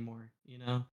doing it anymore.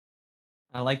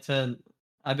 I like to.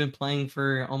 I've been playing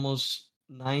for almost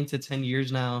 9 to 10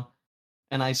 years now,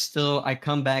 and I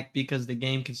come back because the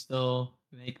game can still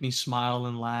make me smile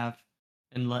and laugh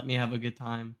and let me have a good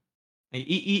time. Like,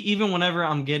 even whenever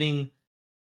I'm getting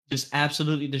just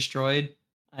absolutely destroyed,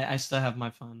 I still have my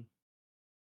fun.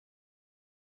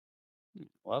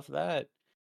 Love that.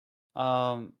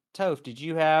 Toph, did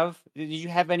you have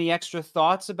any extra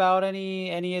thoughts about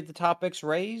any of the topics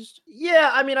raised? Yeah,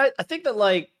 I mean, I think that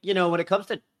like, when it comes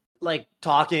to like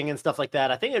talking and stuff like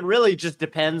that, I think it really just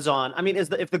depends on. I mean, if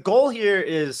the goal here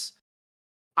is,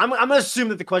 I'm gonna assume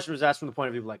that the question was asked from the point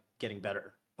of view of like getting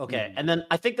better. Okay. Hmm. And then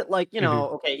I think that like,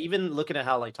 Mhm. okay, even looking at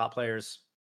how like top players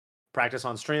practice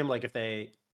on stream, like if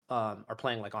they are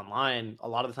playing like online, a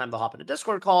lot of the time they'll hop in a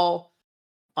Discord call.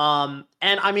 And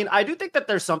I mean, I do think that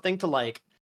there's something to like,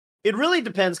 it really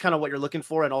depends kind of what you're looking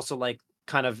for, and also like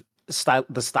kind of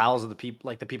the styles of the people,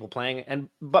 like the people playing. And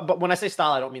but when I say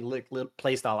style, I don't mean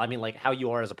play style. I mean like how you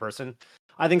are as a person.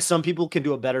 I think some people can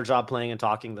do a better job playing and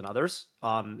talking than others.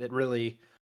 It really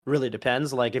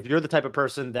depends. Like if you're the type of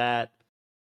person that,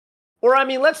 or I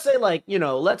mean, let's say like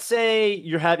let's say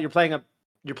you're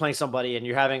playing somebody and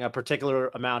you're having a particular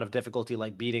amount of difficulty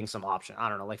like beating some option. I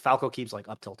don't know, like Falco keeps like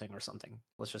up tilting or something.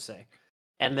 Let's just say,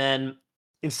 and then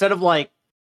instead of like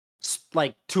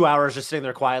 2 hours just sitting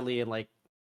there quietly and like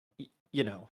you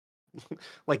know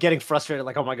like getting frustrated,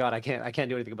 like, oh my god, I can't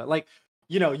do anything about, like,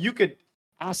 you could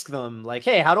ask them like,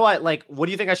 hey, how do I, like, what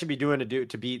do you think I should be doing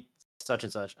to beat such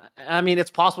and such. I mean,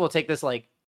 it's possible to take this like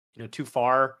too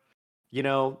far,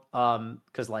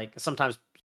 because like sometimes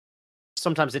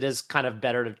it is kind of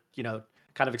better to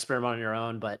kind of experiment on your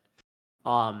own. But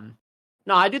um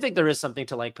no, I do think there is something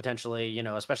to like potentially,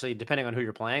 especially depending on who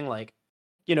you're playing, like,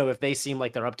 if they seem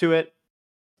like they're up to it,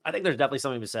 I think there's definitely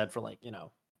something to be said for like,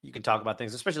 you can talk about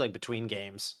things, especially like between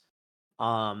games.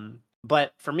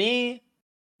 But for me,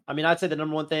 I mean, I'd say the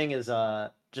number one thing is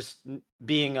just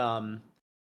being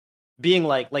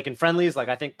like in friendlies, like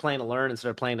I think playing to learn instead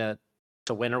of playing to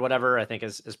win or whatever, I think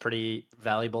is pretty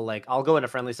valuable. Like I'll go into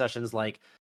friendly sessions like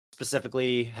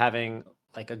specifically having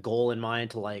like a goal in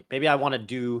mind to like maybe I want to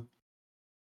do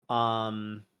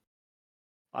um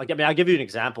I'll give you an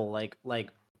example. Like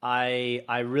I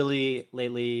really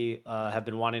lately have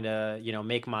been wanting to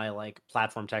make my like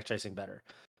platform tech chasing better.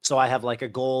 So I have like a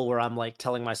goal where I'm like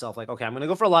telling myself like, okay, I'm gonna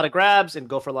go for a lot of grabs and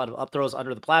go for a lot of up throws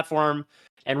under the platform,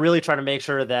 and really try to make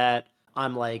sure that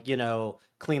I'm like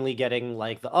cleanly getting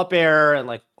like the up air and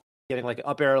like getting like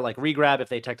up air like regrab if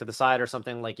they tech to the side or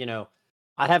something, like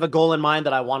I have a goal in mind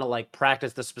that I want to like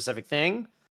practice this specific thing,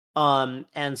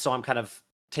 and so I'm kind of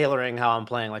tailoring how I'm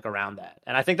playing like around that.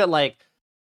 And I think that like,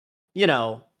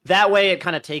 that way it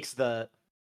kind of takes the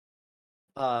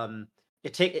um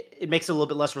it makes it a little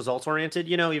bit less results oriented,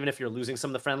 even if you're losing some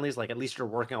of the friendlies, like at least you're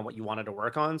working on what you wanted to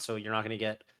work on. So you're not going to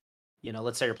get,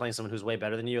 let's say you're playing someone who's way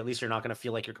better than you, at least you're not going to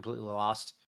feel like you're completely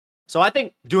lost. So I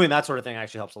think doing that sort of thing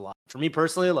actually helps a lot. For me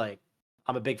personally, like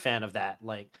I'm a big fan of that.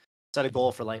 Like set a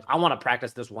goal for like I want to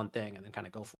practice this one thing and then kind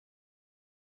of go for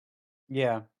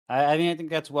Yeah. I mean, I think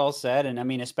that's well said. And I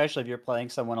mean, especially if you're playing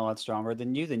someone a lot stronger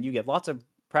than you, then you get lots of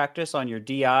practice on your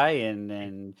DI and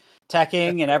it.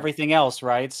 teching and everything else,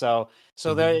 right? So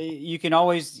there Mhm. you can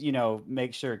always,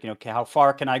 make sure, okay, how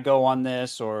far can I go on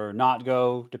this or not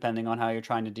go, depending on how you're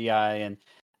trying to DI. And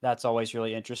that's always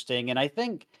really interesting. And I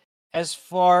think as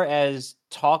far as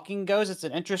talking goes, it's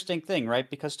an interesting thing, right?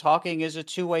 Because talking is a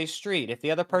two-way street. If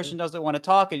the other person doesn't want to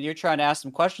talk and you're trying to ask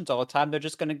them questions all the time, they're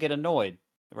just going to get annoyed,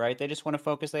 right? They just want to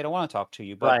focus. They don't want to talk to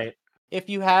you. But Right. if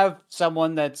you have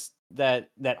someone that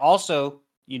also,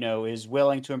 is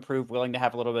willing to improve, willing to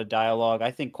have a little bit of dialogue,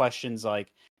 I think questions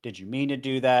like, did you mean to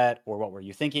do that? Or what were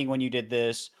you thinking when you did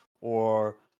this?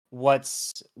 Or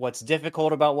what's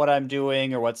difficult about what I'm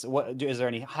doing, or is there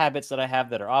any habits that I have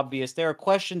that are obvious? There are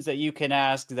questions that you can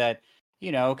ask that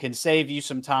can save you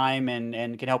some time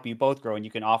and can help you both grow, and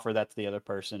you can offer that to the other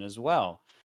person as well.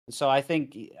 So I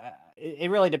think it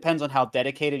really depends on how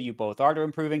dedicated you both are to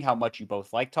improving, how much you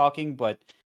both like talking, but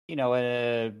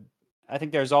I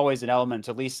think there's always an element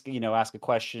to at least ask a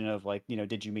question of like,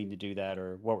 did you mean to do that,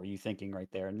 or what were you thinking right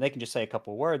there? And they can just say a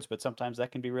couple words, but sometimes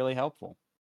that can be really helpful.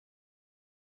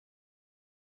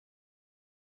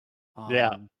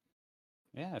 Yeah.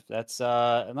 Yeah, if that's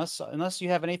unless you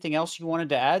have anything else you wanted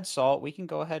to add, Salt, we can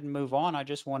go ahead and move on. I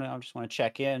just want to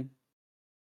check in.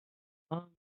 Um,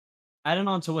 Adding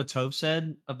on to what Toph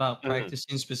said about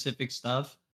practicing specific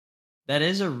stuff, that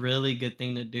is a really good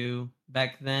thing to do.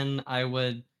 Back then,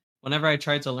 whenever I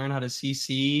tried to learn how to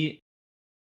CC,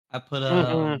 I put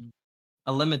a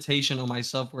limitation on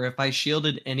myself where if I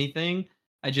shielded anything,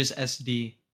 I just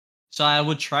SD. So I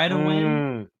would try to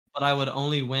win, but I would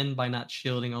only win by not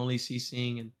shielding, only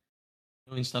CCing and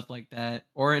doing stuff like that.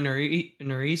 Or in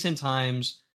the recent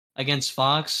times against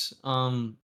Fox,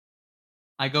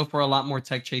 I go for a lot more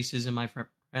tech chases in my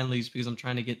friendlies because I'm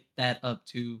trying to get that up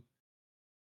to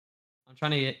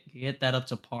get that up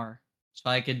to par, so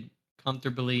I could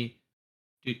comfortably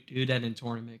do that in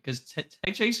tournament. Because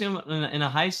tech chasing in a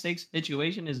high stakes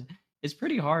situation is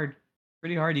pretty hard.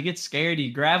 Pretty hard. You get scared.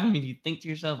 You grab them and you think to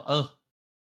yourself, "Oh,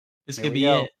 this Here could we be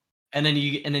go. it." And then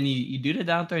you do the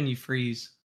down throw and you freeze.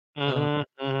 So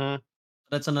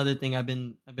that's another thing I've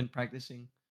been practicing.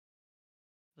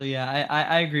 So yeah,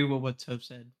 I agree with what Toph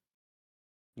said.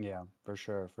 Yeah, for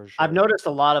sure, for sure. I've noticed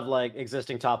a lot of like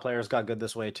existing top players got good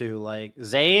this way too. Like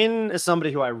Zayn is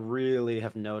somebody who I really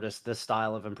have noticed this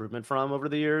style of improvement from over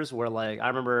the years. Where like I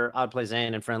remember I'd play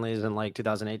Zayn in friendlies in like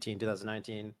 2018,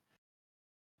 2019,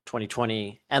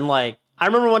 2020, and like I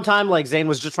remember one time like Zayn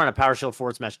was just trying to power shield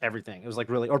forward smash everything. It was like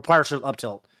really or power shield up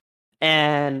tilt,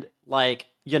 and like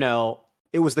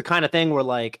it was the kind of thing where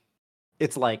like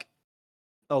it's like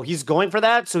oh, he's going for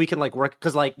that so he can like work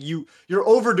because like you're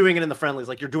overdoing it in the friendlies,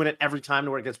 like you're doing it every time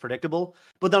to where it gets predictable.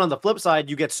 But then on the flip side,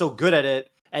 you get so good at it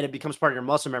and it becomes part of your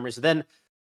muscle memory. So then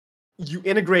you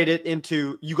integrate it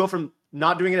into you go from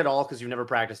not doing it at all because you've never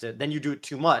practiced it, then you do it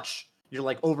too much. You're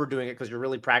like overdoing it because you're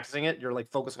really practicing it. You're like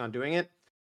focusing on doing it.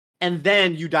 And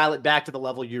then you dial it back to the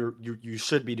level you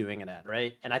should be doing it at,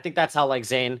 right? And I think that's how like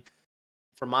Zayn,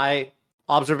 from my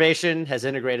observation, has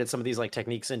integrated some of these like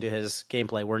techniques into his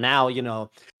gameplay where now he'll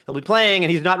be playing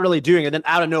and he's not really doing it, then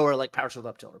out of nowhere like power shield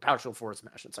up tilt or power shield forward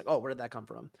smash, it's like, oh, where did that come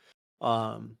from?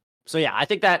 So yeah, I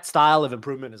think that style of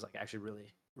improvement is like actually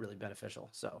really really beneficial,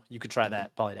 so you could try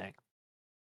that, Polydank.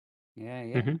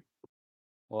 Yeah.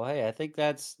 Well, hey, I think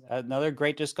that's another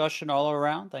great discussion all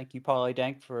around. Thank you,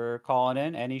 Polydank, for calling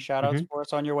in. Any shout outs for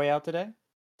us on your way out today?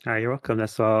 You're welcome.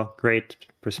 That's all great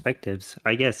perspectives.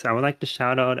 I guess I would like to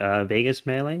shout out Vegas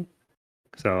Melee.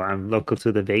 So I'm local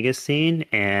to the Vegas scene,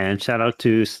 and shout out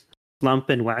to Slump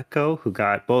and Wacko, who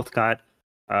both got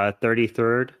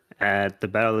 33rd at the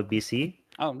Battle of BC.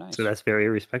 Oh, nice. So that's very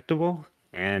respectable.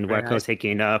 And Very Wacko nice.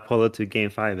 taking Polo to Game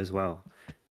 5 as well.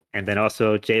 And then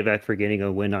also JVAC for getting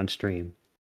a win on stream.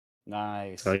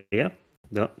 Nice. So yeah,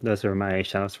 those are my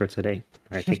shout outs for today.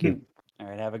 All right, thank you. All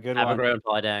right, have a good Have one. a great one,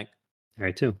 Polydank. All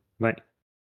right, too. Bye.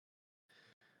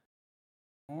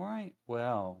 All right.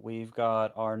 Well, we've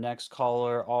got our next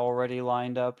caller already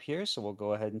lined up here, so we'll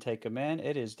go ahead and take him in.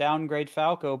 It is Downgrade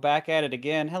Falco back at it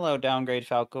again. Hello, Downgrade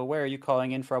Falco. Where are you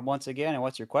calling in from once again, and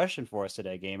what's your question for us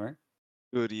today, gamer?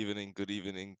 Good evening,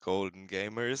 Golden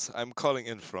Gamers. I'm calling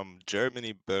in from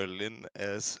Germany, Berlin,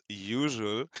 as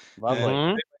usual. Lovely.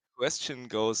 And my question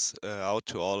goes out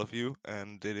to all of you,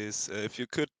 and it is if you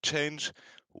could change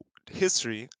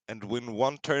history and win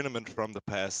one tournament from the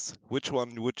past, which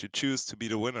one would you choose to be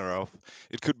the winner of?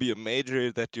 It could be a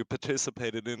major that you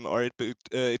participated in, or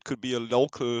it could be a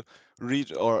local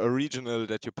or a regional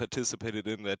that you participated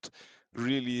in that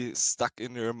really stuck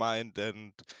in your mind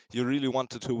and you really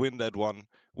wanted to win that one.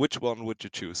 Which one would you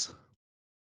choose?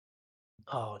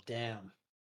 Oh damn.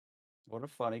 What a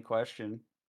funny question.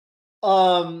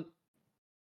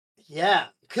 Yeah,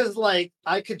 because like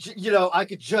I could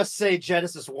just say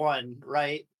Genesis 1,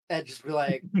 right? And just be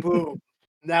like, boom.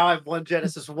 now I've won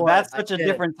Genesis 1. That's I such a get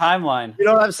it. different timeline. You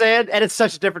know what I'm saying? And it's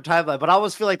such a different timeline. But I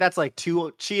always feel like that's like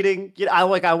too cheating. You know,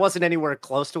 I wasn't anywhere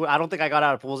close to it. I don't think I got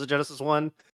out of pools at Genesis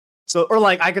 1. So, or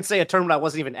like I could say a tournament I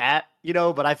wasn't even at, you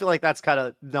know, but I feel like that's kind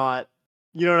of not,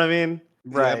 you know what I mean?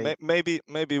 Yeah, Right. maybe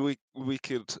we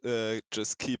could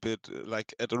just keep it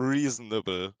like at a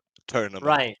reasonable tournament.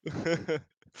 Right.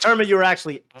 Tournament you were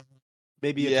actually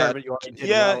maybe a Yeah, tournament you already did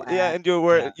well yeah, at. and you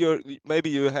were maybe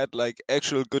you had like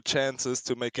actual good chances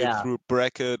to make it Yeah. through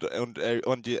bracket and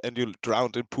and you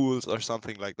drowned in pools or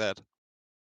something like that.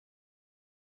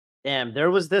 Damn,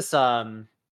 there was this there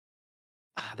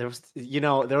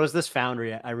was this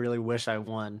foundry I really wish I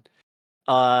won.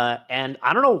 And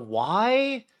I don't know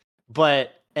why,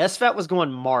 but SFAT was going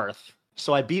Marth.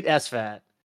 So I beat SFAT.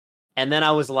 And then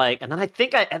I was like, and then I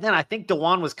think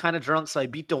Dewan was kind of drunk, so I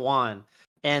beat Dewan.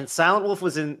 And Silent Wolf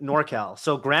was in NorCal.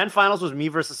 So grand finals was me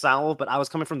versus Silent Wolf, but I was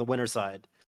coming from the winner side.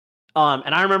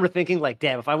 And I remember thinking, like,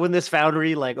 damn, if I win this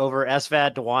foundry like over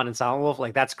SFAT, Dewan, and Silent Wolf,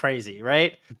 like that's crazy,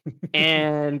 right?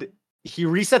 And he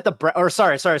reset the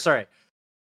sorry.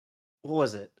 What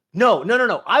was it? No.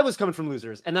 I was coming from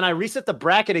losers. And then I reset the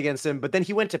bracket against him, but then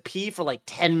he went to pee for like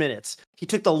 10 minutes. He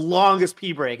took the longest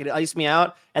pee break and it iced me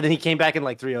out. And then he came back and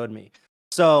like 3-0'd me.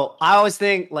 So I always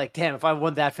think, like, damn, if I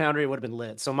won that foundry, it would have been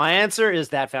lit. So my answer is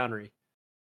that foundry.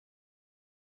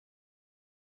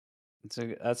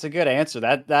 That's a good answer.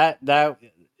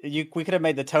 We could have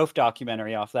made the Toph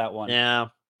documentary off that one.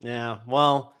 Yeah.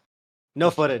 Well, no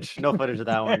footage. No footage of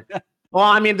that one. Well,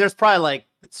 I mean, there's probably like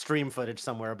stream footage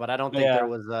somewhere, but I don't think there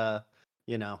was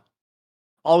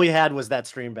all we had was that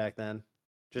stream back then.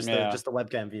 Just the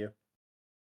webcam view.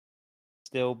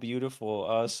 Still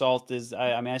beautiful. Salt is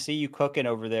I mean, I see you cooking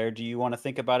over there. Do you want to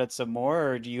think about it some more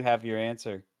or do you have your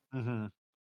answer? Mm-hmm.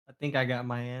 I think I got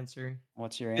my answer.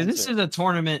 What's your 'Cause answer? this is a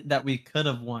tournament that we could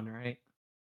have won, right?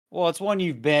 Well, it's one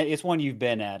you've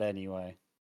been at anyway.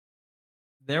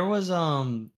 There was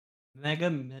Mega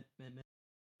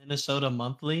Minnesota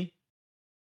Monthly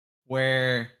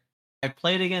where I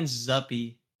played against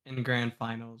Zuppy in grand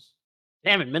finals.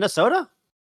 Damn it, Minnesota?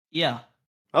 Yeah.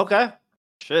 Okay.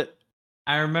 Shit.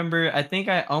 I remember I think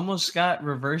I almost got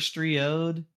reverse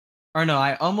 3-0'd. Or no,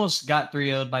 I almost got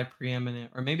 3-0'd by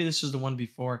Preeminent. Or maybe this was the one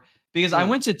before. Because I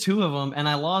went to 2 of them and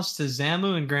I lost to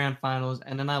Zamu in grand finals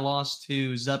and then I lost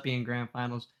to Zuppy in grand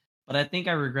finals. But I think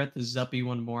I regret the Zuppy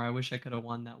one more. I wish I could have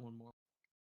won that one more.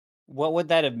 What would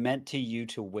that have meant to you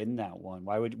to win that one?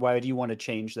 Why would you want to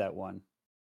change that one?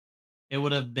 It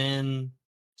would have been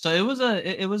so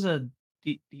it was a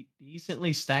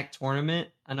decently stacked tournament.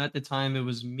 I know at the time it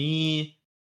was me,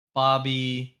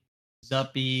 Bobby,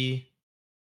 Zuppy,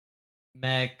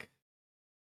 Mech,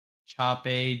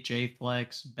 Chape,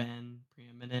 J-Flex, Ben,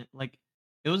 Preeminent. Like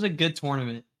it was a good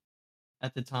tournament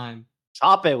at the time.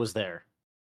 Chape was there.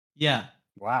 Yeah.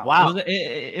 Wow.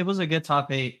 It was a good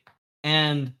top 8.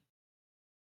 And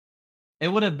it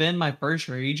would have been my first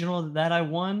regional that I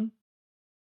won.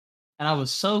 And I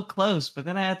was so close, but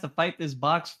then I had to fight this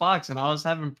Box Fox, and I was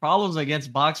having problems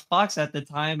against Box Fox at the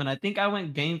time. And I think I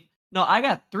went I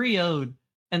got 3-0'd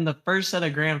in the first set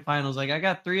of grand finals. Like I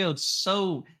got 3-0'd,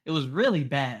 so it was really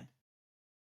bad.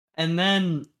 And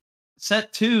then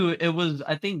set 2, it was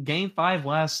I think game 5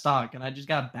 last stock, and I just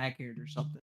got back aired or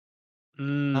something.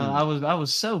 I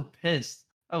was so pissed.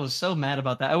 I was so mad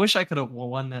about that. I wish I could have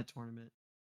won that tournament.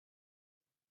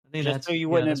 I think Just so you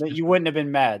wouldn't have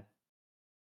been mad.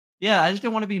 Yeah, I just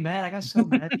didn't want to be mad. I got so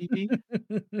mad, PP.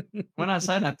 Went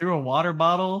outside and I threw a water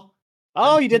bottle.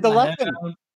 Oh, you did the lesson.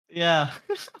 Yeah.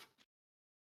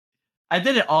 I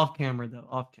did it off camera though.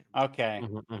 Off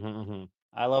camera. Okay.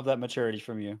 I love that maturity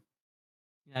from you.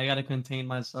 Yeah, I gotta contain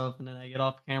myself, and then I get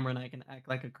off camera and I can act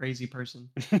like a crazy person.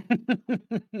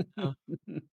 But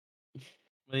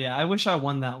yeah, I wish I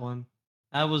won that one.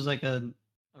 That was like a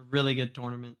really good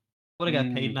tournament. Would have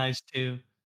got paid nice too.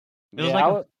 It was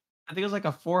I think it was like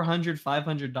a $400,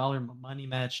 $500 money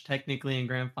match technically in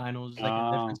grand finals. Like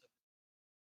a difference.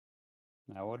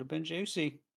 That would have been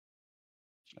juicy.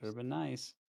 That would have been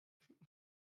nice.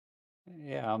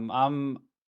 Yeah,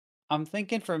 I'm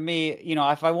thinking for me,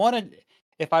 if I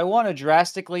want to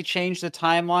drastically change the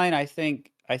timeline, I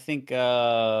think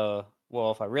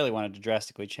well, if I really wanted to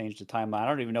drastically change the timeline, I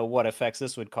don't even know what effects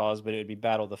this would cause, but it would be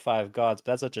Battle of the 5 Gods.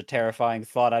 But that's such a terrifying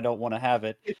thought. I don't want to have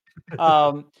it.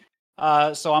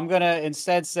 So I'm gonna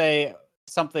instead say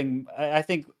something. I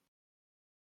think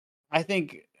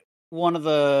one of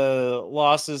the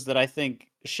losses that I think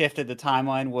shifted the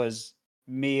timeline was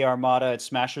me Armada at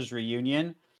Smashers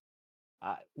Reunion.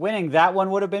 Winning that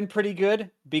one would have been pretty good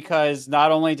because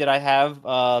not only did I have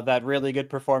that really good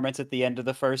performance at the end of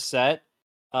the first set,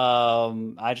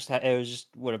 I just had it was just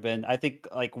would have been. I think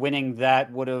like winning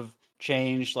that would have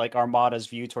changed like Armada's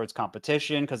view towards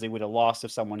competition because they would have lost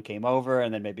if someone came over,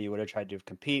 and then maybe he would have tried to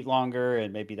compete longer,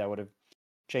 and maybe that would have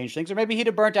changed things, or maybe he'd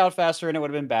have burnt out faster and it would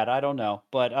have been bad. I don't know,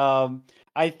 but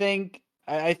I think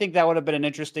that would have been an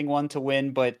interesting one to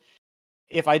win. But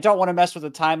if I don't want to mess with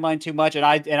the timeline too much, and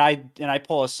I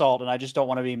pull Assault, and I just don't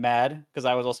want to be mad because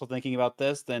I was also thinking about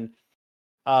this, then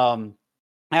um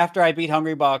after I beat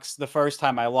Hungrybox the first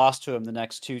time, I lost to him the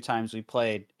next 2 times we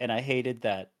played, and I hated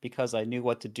that because I knew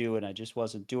what to do and I just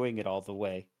wasn't doing it all the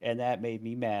way, and that made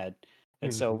me mad.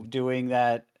 And so doing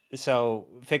that, so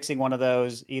fixing one of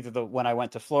those, either the when I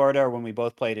went to Florida or when we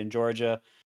both played in Georgia,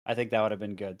 I think that would have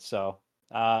been good. So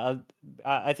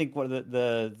I think one of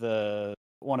the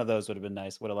one of those would have been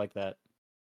nice. Would have liked that.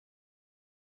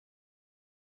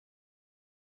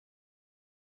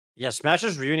 Yeah,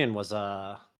 Smashers Reunion was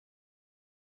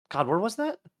God, where was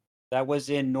that? That was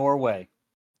in Norway,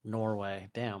 Norway.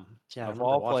 Damn. Yeah, I of remember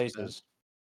all watching that. places.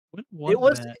 What It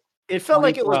was. that? It felt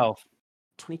like it was 2012.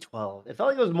 2012. It felt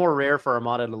like it was more rare for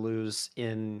Armada to lose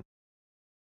in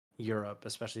Europe,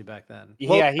 especially back then.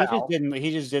 Yeah, he Pal. just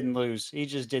didn't lose. He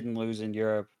just didn't lose in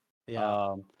Europe.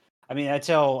 Yeah. I mean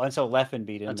until Leffen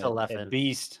beat him Until at Leffen.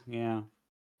 Beast. Yeah.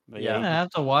 But Yeah. I have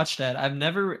to watch that. I've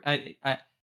never. I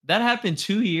that happened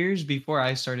 2 years before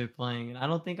I started playing, and I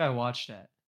don't think I watched that.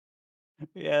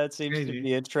 yeah, it seems to Crazy.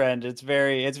 be a trend. It's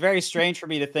very strange for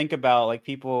me to think about. Like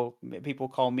people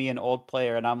call me an old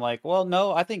player, and I'm like, well,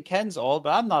 no, I think Ken's old,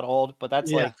 but I'm not old. But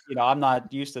that's Yeah. like I'm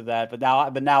not used to that. But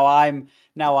now I'm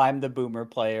the boomer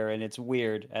player, and it's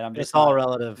weird, and I'm just It's all not,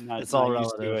 relative. not, It's all not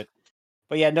used to relative. it.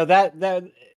 But yeah, no, that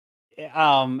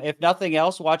if nothing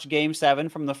else, watch Game 7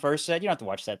 from the first set. You don't have to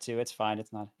watch set 2. It's fine.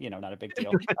 It's not not a big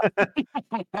deal.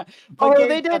 But Oh, Game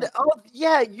they did. 7 Oh,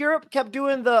 yeah. Europe kept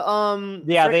doing the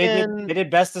yeah, they frickin' did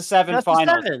best of 7 best of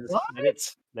finals.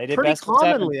 sevens. They did Pretty best of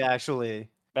 7. commonly, actually.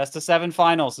 Best of 7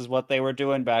 finals is what they were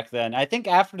doing back then. I think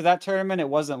after that tournament, it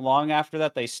wasn't long after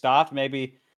that they stopped.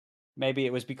 Maybe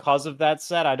it was because of that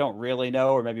set. I don't really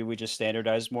know, or maybe we just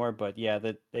standardized more. But yeah,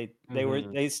 that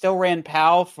they still ran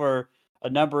PAL for a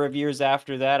number of years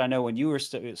after that. I know when you were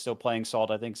still playing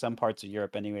Salt, I think some parts of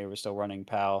Europe anyway were still running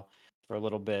PAL for a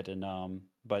little bit. And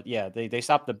but yeah, they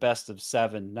stopped the best of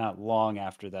 7 not long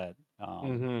after that.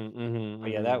 But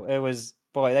yeah, that it was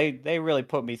boy, they really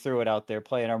put me through it out there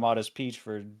playing Armada's Peach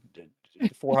for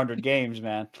 400 games,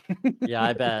 man. Yeah,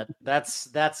 I bet. That's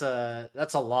a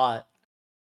lot.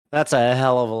 That's a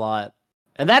hell of a lot.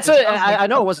 And that's It sounds like uh, I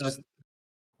know it fun, was though. just.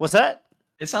 What's that?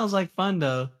 It sounds like fun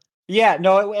though. Yeah,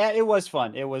 no, it was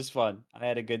fun. It was fun. I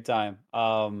had a good time.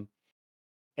 And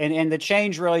the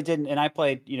change really didn't. And I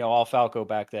played, all Falco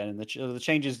back then, and the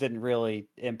changes didn't really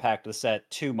impact the set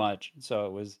too much.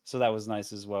 So that was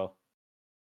nice as well.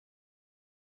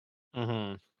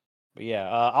 Mm-hmm. But yeah,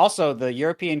 also the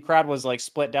European crowd was like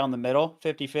split down the middle,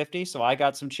 50-50. So I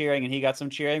got some cheering and he got some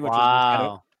cheering,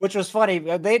 which was funny.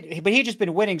 But he just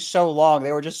been winning so long.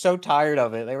 They were just so tired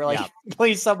of it. They were like, Yeah.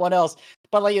 please someone else.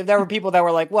 But like there were people that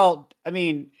were like, well, I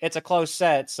mean, it's a close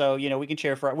set, so we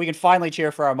can finally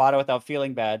cheer for Armada without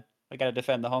feeling bad. I got to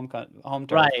defend the home turf.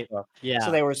 Right. So, Yeah.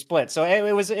 so they were split. So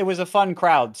it was a fun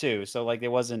crowd too. So like it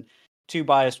wasn't too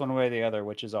biased one way or the other,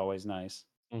 which is always nice.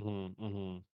 Mm-hmm.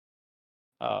 Mm-hmm.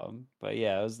 But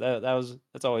yeah,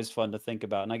 that's always fun to think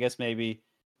about. And I guess maybe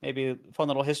a fun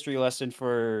little history lesson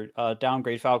for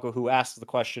Downgrade Falco, who asked the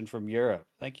question from Europe.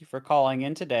 Thank you for calling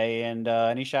in today. And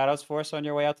any shout outs for us on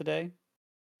your way out today?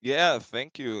 Yeah,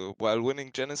 thank you. While winning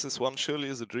Genesis 1 surely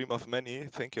is a dream of many,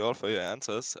 thank you all for your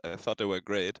answers. I thought they were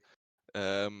great.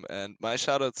 And my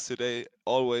shoutouts today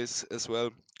always as well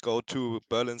go to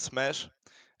Berlin Smash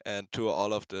and to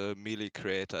all of the Melee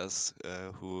creators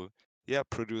who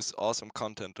produce awesome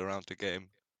content around the game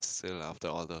still after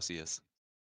all those years.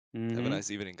 Have a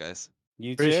nice evening, guys.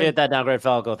 You Appreciate too. that, Downgrade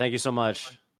Falco. Thank you so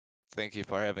much. Thank you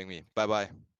for having me. Bye-bye.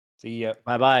 See ya.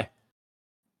 Bye-bye.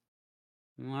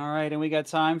 All right, and we got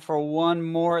time for one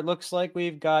more. It looks like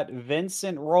we've got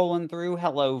Vincent rolling through.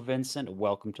 Hello, Vincent.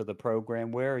 Welcome to the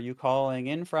program. Where are you calling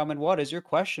in from, and what is your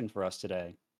question for us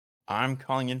today? I'm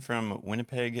calling in from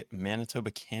Winnipeg, Manitoba,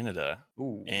 Canada.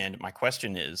 Ooh. And my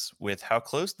question is, with how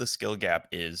close the skill gap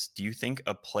is, do you think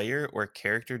a player or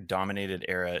character-dominated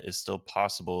era is still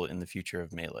possible in the future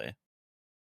of Melee?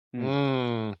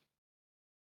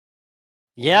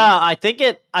 Yeah, I think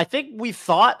we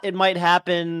thought it might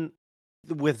happen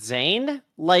with Zane.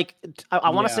 Like I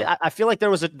want to say I feel like there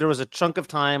was a chunk of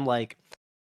time like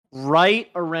right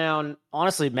around,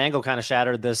 honestly, Mango kind of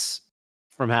shattered this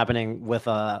from happening with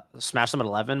Smash Summit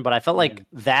 11, but I felt like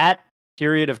that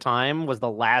period of time was the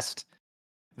last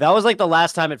That was like the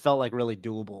last time it felt like really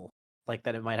doable, like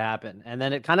that it might happen, and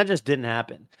then it kind of just didn't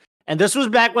happen. And this was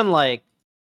back when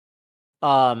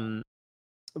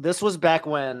this was back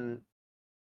when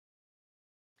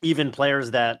even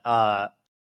players that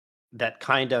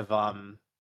kind of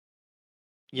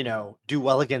do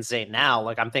well against Zane now,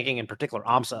 like I'm thinking in particular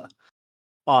Amsa.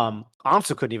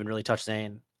 Amsa couldn't even really touch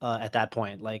Zane at that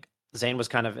point. Like Zane was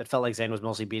it felt like Zane was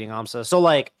mostly beating Amsa. So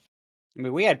like, I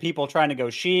mean, we had people trying to go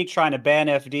Sheik, trying to ban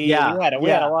FD. Yeah, we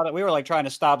had a lot of. We were like trying to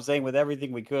stop Zane with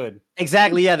everything we could.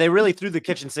 exactly, yeah, they really threw the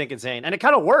kitchen sink at Zane, and it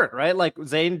kind of worked, right? Like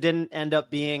Zane didn't end up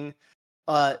being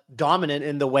dominant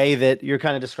in the way that you're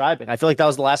kind of describing. I feel like that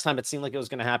was the last time it seemed like it was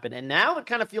going to happen, and now it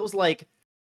kind of feels like,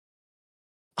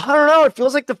 I don't know. It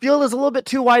feels like the field is a little bit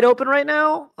too wide open right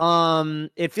now.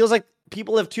 It feels like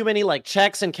people have too many like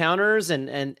checks and counters, and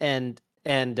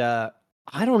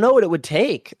I don't know what it would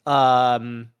take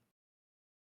for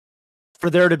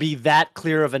there to be that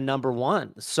clear of a number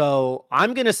one. So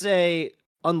I'm gonna say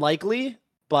unlikely,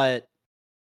 but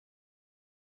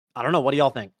I don't know. What do y'all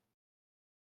think?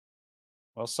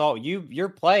 Well, Salt, you're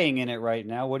playing in it right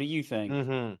now. What do you think?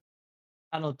 Mm-hmm.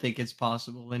 I don't think it's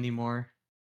possible anymore.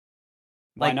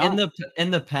 Why Like not? in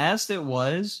the past it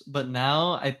was, but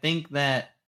now I think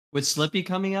that with Slippy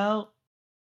coming out,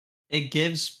 it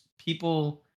gives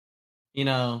people, you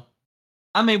know,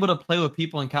 I'm able to play with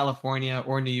people in California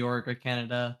or New York or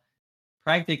Canada,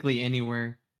 practically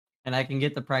anywhere, and I can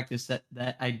get the practice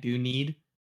that I do need.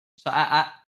 So I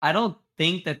don't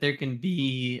think that there can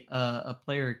be a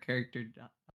player or character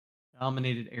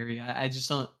dominated area. I just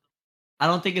don't. I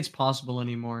don't think it's possible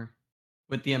anymore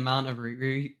with the amount of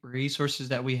resources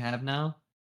that we have now.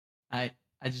 I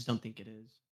I just don't think it is.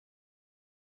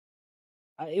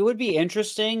 It would be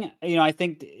interesting. I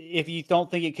think if you don't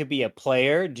think it could be a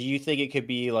player, do you think it could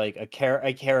be like a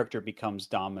character becomes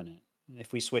dominant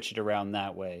if we switch it around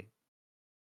that way?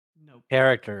 Nope.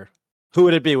 Character. Who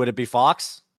would it be? Would it be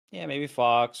Fox? Yeah, maybe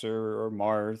Fox or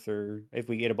Marth, or if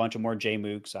we get a bunch of more J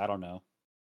Mooks, I don't know.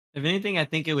 If anything, I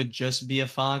think it would just be a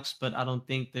fox, but I don't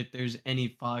think that there's any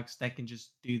fox that can just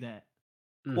do that.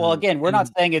 Well, again, we're not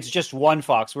And saying it's just one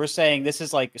fox. We're saying this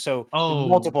is like oh,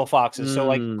 multiple foxes. So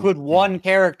like, could one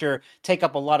character take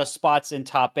up a lot of spots in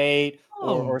top 8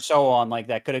 or oh, so on like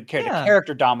that? Could a yeah,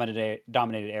 character dominated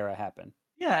era happen?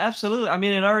 yeah, absolutely. I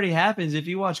mean, it already happens. If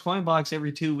you watch Coinbox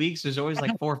every 2 weeks, there's always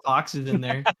like 4 foxes in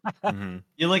there. Mhm.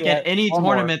 You look Yeah, at any or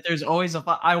more. tournament, there's always a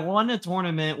I won a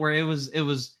tournament where it was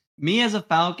me as a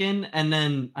falcon, and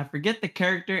then I forget the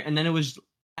character, and then it was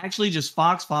actually just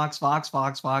fox, fox, fox,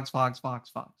 fox, fox, fox, fox,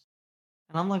 fox.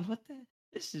 And I'm like, what the?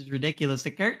 This is ridiculous.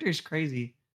 The character is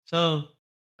crazy. So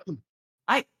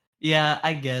yeah,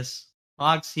 I guess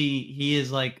Fox. He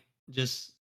is like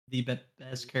just the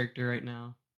best character right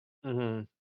now. Mm-hmm.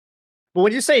 But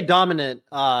when you say dominant,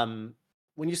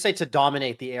 when you say to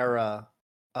dominate the era,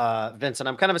 Vincent,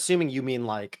 I'm kind of assuming you mean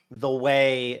like the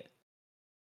way,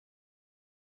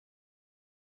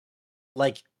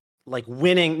 like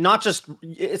winning, not just.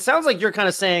 It sounds like you're kind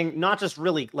of saying not just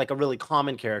really like a really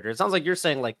common character. It sounds like you're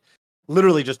saying like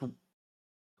literally just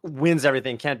wins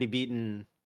everything, can't be beaten.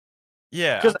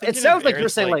 Yeah, Because I'm it thinking of sounds like you're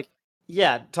eras saying like,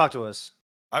 yeah, talk to us.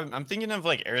 I'm thinking of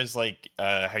like eras like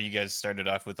how you guys started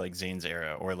off with like Zane's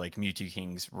era or like Mewtwo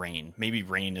King's reign. Maybe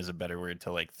reign is a better word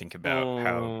to like think about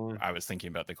how I was thinking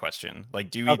about the question. Like,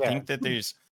 do we Okay. think that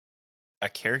there's a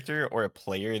character or a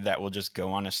player that will just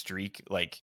go on a streak,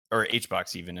 like, or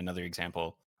HBox even another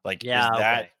example? Like, Yeah, is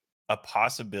that okay. a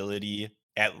possibility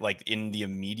at like in the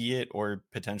immediate or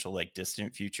potential like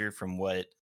distant future from what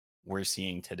we're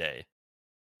seeing today?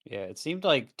 Yeah, it seemed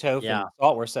like Toph Yeah. and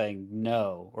Salt were saying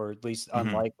no, or at least Mhm.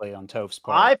 unlikely on Toph's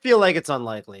part. I feel like it's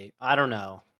unlikely. I don't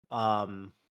know. I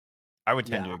would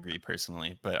tend to Yeah. agree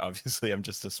personally, but obviously I'm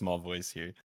just a small voice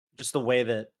here. Just the way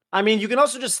that, I mean, you can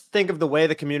also just think of the way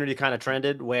the community kind of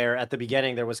trended, where at the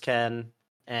beginning there was Ken,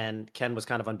 and Ken was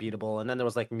kind of unbeatable, and then there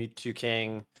was like Mewtwo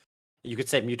King. You could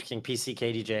say Mewtwo King, PC,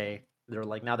 KDJ. They're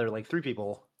like, now they're like 3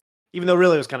 people, even though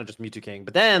really it was kind of just Mewtwo King.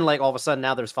 But then like all of a sudden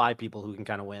now there's 5 people who can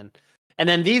kind of win, and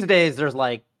then these days there's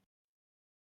like,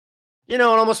 it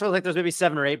almost feels like there's maybe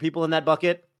 7 or 8 people in that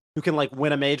bucket who can like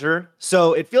win a major.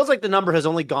 So it feels like the number has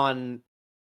only gone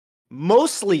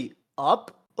mostly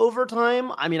up over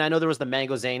time. I mean, I know there was the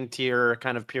Mango Zane tier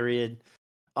kind of period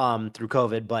through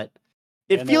COVID, but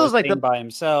it And there feels was like Zane by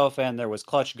himself, and there was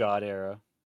Clutch God era.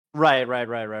 right.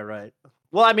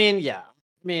 Well, I mean, yeah.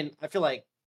 I mean, I feel like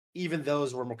even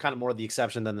those were kind of more the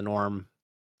exception than the norm.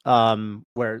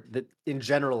 Where in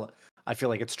general, I feel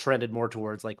like it's trended more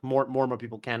towards like more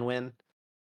people can win.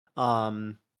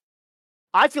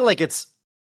 I feel like it's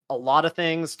a lot of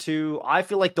things too. I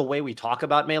feel like the way we talk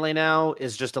about Melee now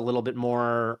is just a little bit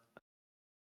more.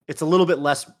 It's a little bit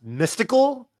less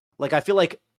mystical. Like, I feel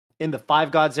like in the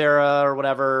Five Gods era or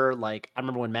whatever, like, I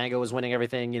remember when Mango was winning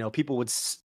everything, people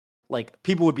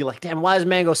would be like, damn, why is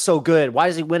Mango so good? Why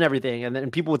does he win everything? And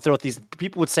then people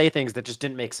would say things that just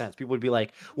didn't make sense. People would be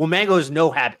like, well, Mango has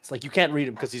no habits. Like, you can't read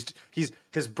him because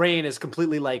his brain is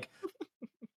completely like,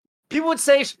 people would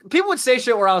say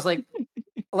shit where I was like,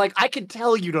 I can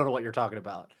tell you don't know what you're talking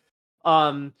about.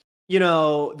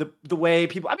 The way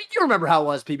people, I mean, you remember how it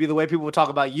was, PB, the way people would talk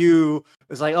about you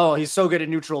is like, oh, he's so good at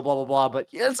neutral, blah, blah, blah. But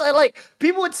it's like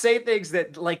people would say things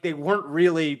that like they weren't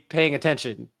really paying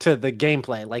attention to the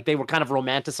gameplay. Like they were kind of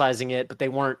romanticizing it, but they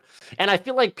weren't. And I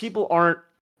feel like people aren't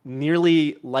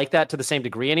nearly like that to the same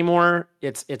degree anymore.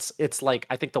 It's like,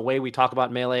 I think the way we talk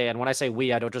about Melee, and when I say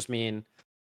we, I don't just mean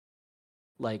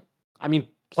like, I mean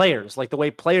players, like the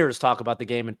way players talk about the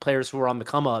game and players who are on the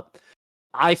come up.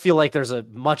 I feel like there's a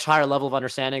much higher level of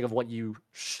understanding of what you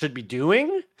should be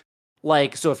doing.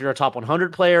 Like, so if you're a top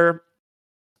 100 player,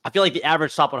 I feel like the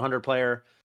average top 100 player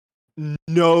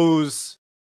knows,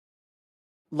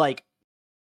 like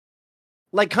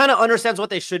kind of understands what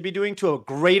they should be doing to a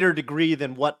greater degree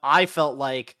than what I felt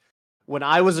like when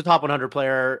I was a top 100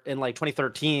 player in like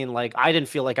 2013. Like, I didn't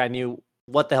feel like I knew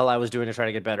what the hell I was doing to try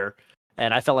to get better.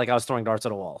 And I felt like I was throwing darts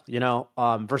at a wall,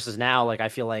 versus now, like, I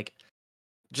feel like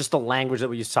just the language that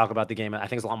we used to talk about the game, I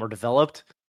think is a lot more developed.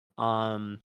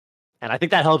 And I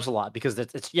think that helps a lot because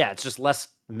it's just less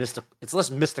mystical. It's less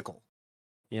mystical,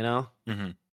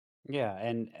 Mm-hmm. Yeah,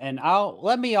 and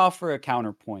let me offer a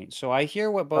counterpoint. So I hear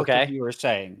what both Okay. of you are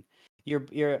saying. You're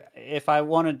if I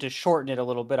wanted to shorten it a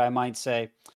little bit, I might say,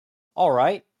 all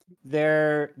right,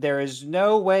 there is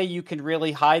no way you can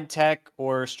really hide tech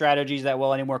or strategies that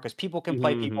well anymore because people can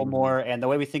play people more, and the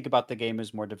way we think about the game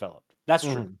is more developed. That's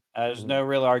true. There's no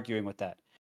real arguing with that.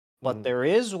 But there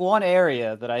is one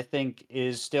area that I think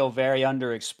is still very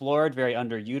underexplored, very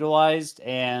underutilized,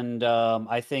 and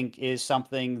I think is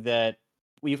something that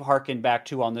we've harkened back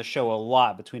to on the show a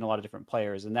lot between a lot of different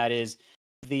players, and that is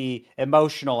the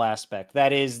emotional aspect.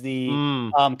 That is the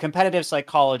competitive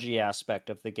psychology aspect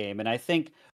of the game. And I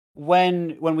think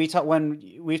when we've talked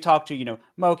to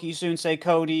Moki, Sunsei,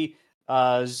 Cody,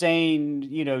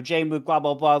 Zane, J-Mook, blah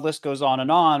blah blah, list goes on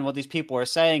and on. What these people are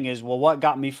saying is, well, what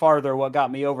got me farther, what got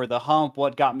me over the hump,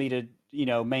 what got me to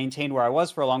maintain where I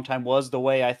was for a long time was the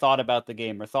way I thought about the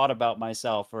game or thought about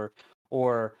myself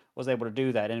or was able to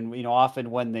do that. And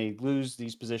often when they lose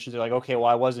these positions, they're like, okay, well,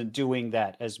 I wasn't doing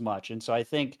that as much. And so I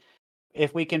think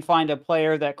if we can find a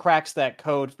player that cracks that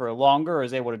code for longer or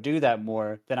is able to do that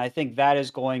more, then I think that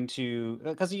is going to,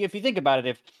 because if you think about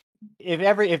it,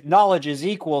 if knowledge is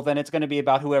equal, then it's going to be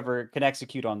about whoever can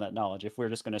execute on that knowledge. If we're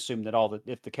just going to assume that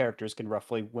if the characters can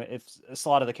roughly win, if a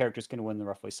lot of the characters can win the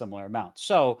roughly similar amount.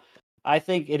 So I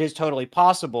think it is totally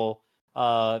possible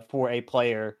for a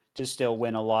player to still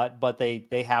win a lot, but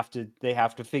they have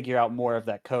to figure out more of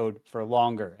that code for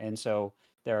longer. And so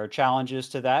there are challenges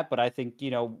to that, but I think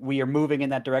we are moving in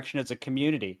that direction as a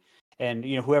community. And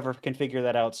whoever can figure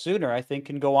that out sooner, I think,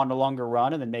 can go on a longer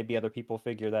run, and then maybe other people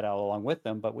figure that out along with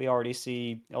them. But we already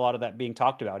see a lot of that being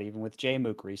talked about, even with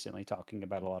J-Mook recently talking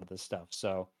about a lot of this stuff.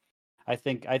 So I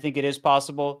think it is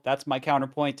possible. That's my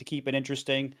counterpoint to keep it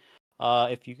interesting.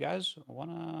 If you guys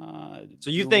wanna,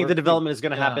 so you think the development is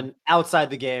going to happen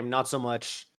outside the game, not so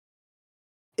much.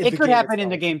 It could happen in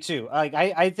the game too. Like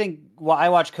I think, well, I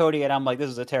watch Cody and I'm like, this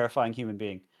is a terrifying human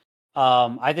being.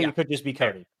 I think it could just be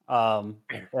Cody.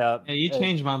 You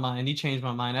changed my mind. You changed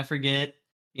my mind. I forget.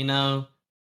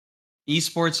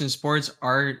 Esports and sports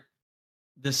are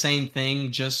the same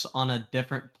thing, just on a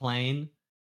different plane.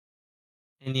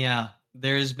 And yeah,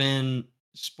 there's been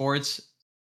sports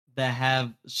that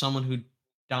have someone who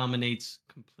dominates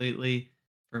completely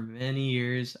for many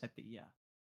years. I think,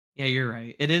 yeah, you're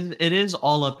right. It is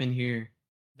all up in here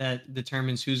that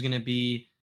determines who's going to be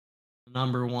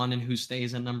number one and who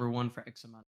stays at number one for X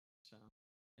amount. So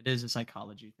it is a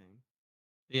psychology thing.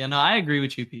 Yeah, no, I agree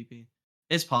with you, PP.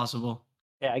 It's possible.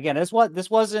 Yeah, again, this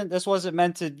wasn't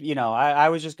meant to, I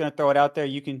was just gonna throw it out there.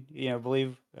 You can,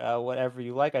 believe whatever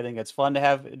you like. I think it's fun to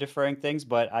have differing things,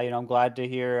 but I'm glad to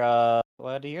hear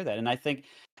that. And I think,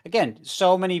 again,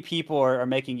 so many people are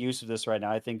making use of this right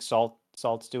now. I think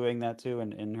Salt's doing that too,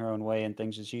 in her own way, and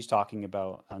things that she's talking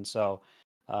about. And so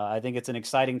I think it's an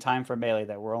exciting time for Melee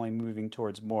that we're only moving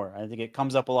towards more. I think it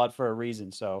comes up a lot for a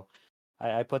reason. So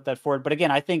I put that forward. But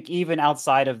again, I think even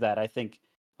outside of that, I think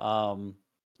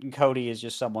Cody is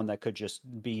just someone that could just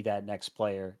be that next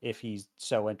player if he's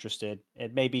so interested.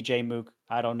 It may be Jay Mook.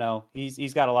 I don't know.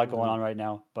 He's got a lot going on right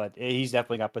now, but he's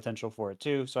definitely got potential for it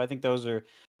too. So I think those are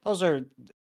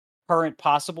current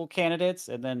possible candidates,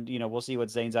 and then we'll see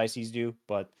what Zane's Ices do.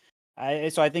 But I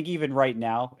think even right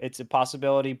now it's a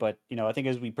possibility, but I think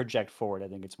as we project forward, I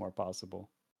think it's more possible.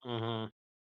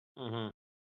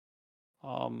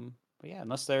 But yeah,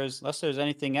 unless there's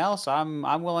anything else,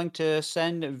 I'm willing to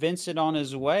send Vincent on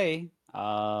his way.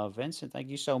 Vincent, thank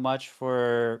you so much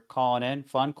for calling in.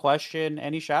 Fun question.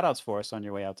 Any shout outs for us on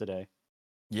your way out today?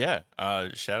 Yeah.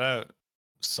 Shout out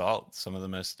Salt, some of the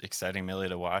most exciting Melee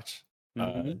to watch.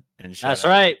 And shout That's out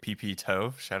right. PP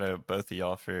Tove. Shout out both of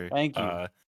y'all for Thank you.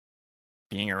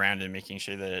 being around and making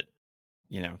sure that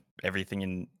everything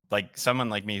in like someone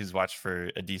like me who's watched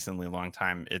for a decently long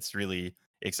time. It's really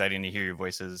exciting to hear your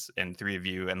voices, and three of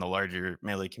you, and the larger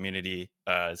Melee community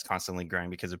is constantly growing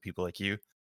because of people like you.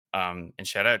 And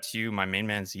shout out to you, my main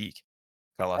man Zeke.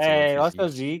 Got lots of love Hey, for let's go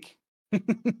Zeke.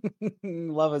 Zeke.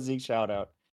 Love a Zeke shout out.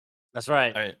 That's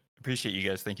right. All right, appreciate you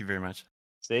guys. Thank you very much.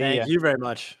 See ya. Thank you very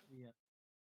much.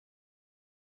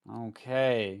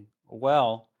 Okay.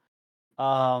 Well,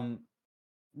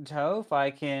 Toph,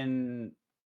 I can.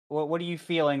 What are you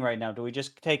feeling right now? Do we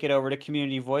just take it over to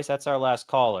community voice? That's our last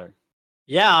caller.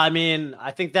 Yeah, I mean,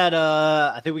 I think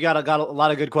we got a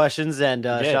lot of good questions, and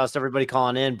did. shout outs to everybody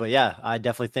calling in. But yeah, I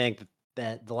definitely think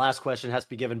that the last question has to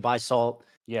be given by Salt.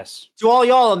 Yes. To all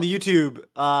y'all on the YouTube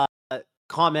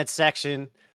comment section.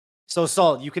 So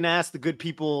Salt, you can ask the good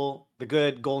people, the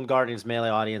good Golden Guardians Melee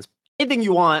audience, anything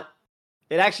you want.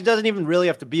 It actually doesn't even really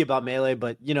have to be about Melee,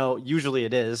 but usually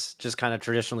it is, just kind of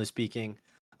traditionally speaking.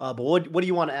 But what do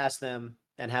you want to ask them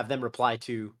and have them reply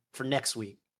to for next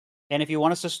week? And if you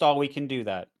want us to stall, we can do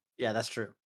that. Yeah, that's true.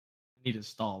 I need to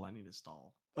stall.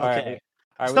 Okay.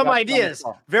 All right, Some ideas.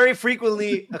 Very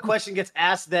frequently, a question gets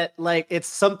asked that like it's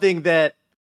something that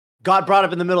got brought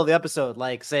up in the middle of the episode.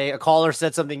 Like, say a caller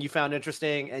said something you found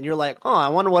interesting, and you're like, "Oh, I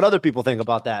wonder what other people think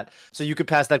about that." So you could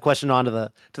pass that question on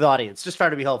to the audience. Just try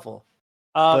to be helpful.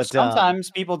 Sometimes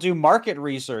people do market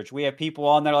research. We have people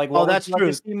on there like, "What that's would you like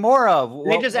true. to see more of?"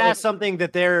 They just ask something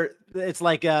that it's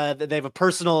like they have a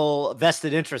personal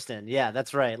vested interest in. Yeah,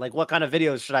 that's right. Like, what kind of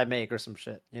videos should I make or some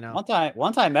shit? One time,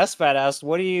 SFAT asked,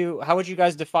 how would you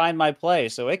guys define my play?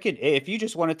 So it could, if you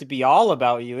just want it to be all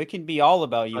about you, it can be all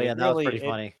about you. Oh yeah, that was pretty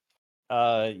funny.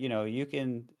 You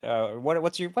can.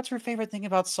 What's your favorite thing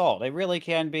about Salt? It really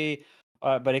can be,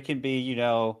 but it can be,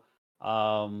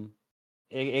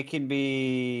 it can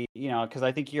be, because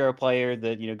I think you're a player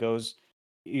that goes,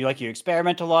 you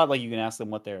experiment a lot. Like you can ask them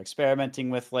what they're experimenting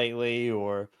with lately,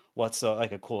 or what's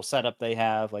like a cool setup they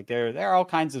have. Like there are all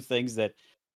kinds of things that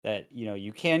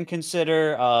you can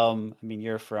consider. I mean,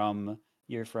 you're from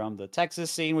the Texas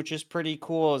scene, which is pretty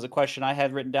cool. Is a question I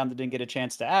had written down that didn't get a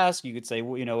chance to ask. You could say,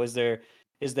 well, is there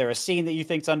a scene that you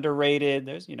think's underrated?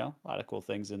 There's a lot of cool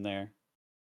things in there.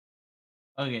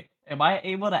 Okay, am I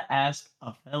able to ask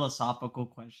a philosophical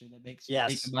question that makes you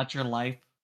Yes. think about your life?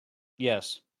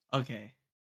 Yes. Okay,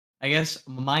 I guess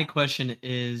my question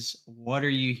is, what are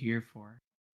you here for?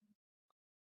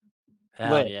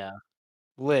 Hell Lit. yeah.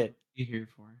 Lit. You here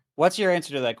for? What's your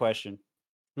answer to that question?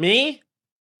 Me?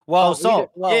 Well,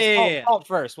 Salt. yeah. Salt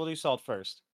first. We'll do Salt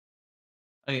first.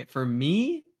 Okay, for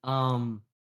me, I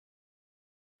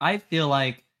feel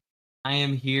like I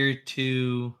am here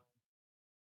to.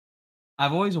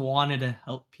 I've always wanted to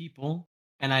help people,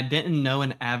 and I didn't know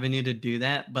an avenue to do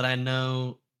that, but I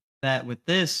know that with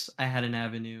this, I had an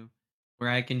avenue where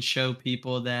I can show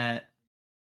people that,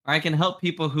 or I can help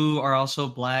people who are also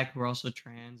Black, who are also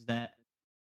trans, that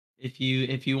if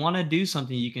you want to do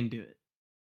something, you can do it.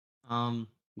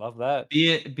 Love that.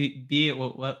 Be it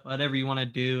whatever you want to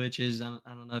do, which is I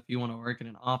don't know if you want to work in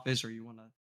an office or you want to,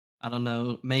 I don't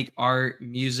know, make art,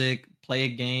 music, play a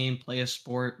game, play a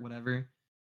sport, whatever.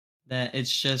 That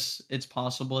it's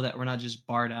possible that we're not just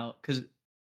barred out, because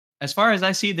as far as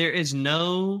I see, there is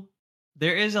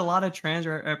a lot of trans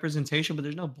representation, but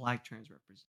there's no Black trans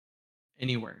representation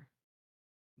anywhere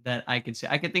that I can say.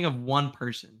 I can think of one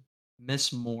person,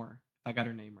 Miss Moore, if I got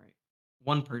her name right.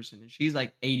 One person, and she's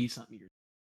like 80 something years.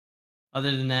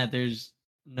 Other than that, there's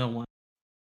no one.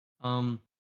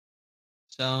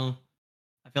 So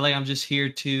I feel like I'm just here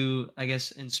to, I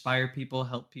guess, inspire people,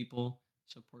 help people,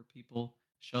 support people,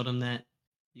 show them that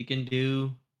you can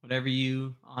do whatever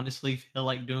you honestly feel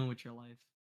like doing with your life.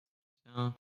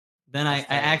 So then I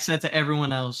ask that to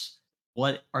everyone else.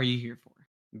 What are you here for?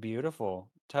 Beautiful.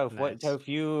 Toph, Nice. Toph,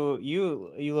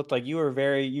 you looked like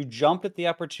you jumped at the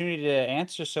opportunity to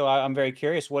answer. So I'm very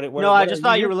curious. What No, I what just are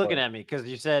thought you here were looking for? at me because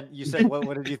you said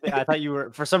what did you think? I thought you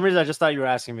were for some reason I just thought you were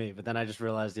asking me, but then I just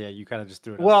realized you kind of just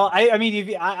threw it out Well, there. I mean,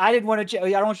 if I didn't want to. I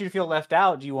don't want you to feel left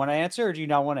out. Do you want to answer or do you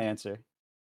not want to answer?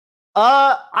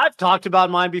 I've talked about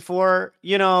mine before,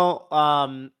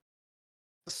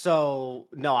 so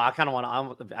no, I kind of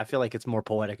want to. I feel like it's more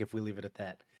poetic if we leave it at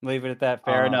that. Leave it at that.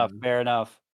 Fair enough. Fair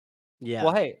enough. Yeah.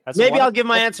 Well, hey, that's Maybe I'll wonderful. give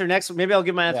my answer next. Maybe I'll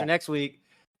give my answer Yeah. next week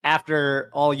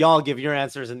after all y'all give your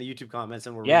answers in the YouTube comments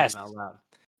and we'll read Yes. them out loud.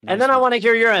 Nice And then I one. want to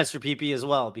hear your answer, PP, as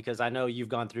well, because I know you've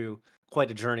gone through quite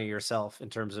a journey yourself in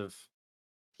terms of,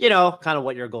 kind of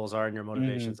what your goals are and your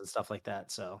motivations and stuff like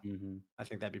that. So I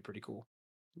think that'd be pretty cool.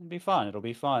 It'll be fun. It'll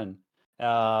be fun.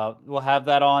 We'll have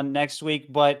that on next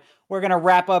week, but we're gonna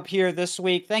wrap up here this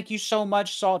week. Thank you so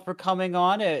much, Salt, for coming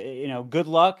on. Good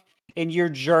luck in your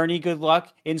journey. Good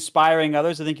luck inspiring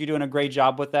others. I think you're doing a great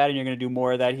job with that, and you're gonna do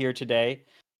more of that here today.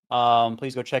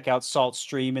 Please go check out Salt's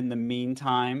stream in the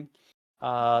meantime.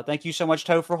 Thank you so much,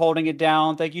 Toe, for holding it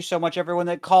down. Thank you so much, everyone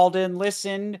that called in,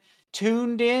 listened,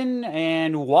 tuned in,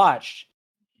 and watched.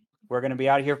 We're gonna be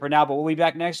out of here for now, but we'll be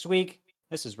back next week.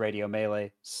 This is Radio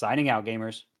Melee, signing out,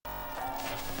 gamers.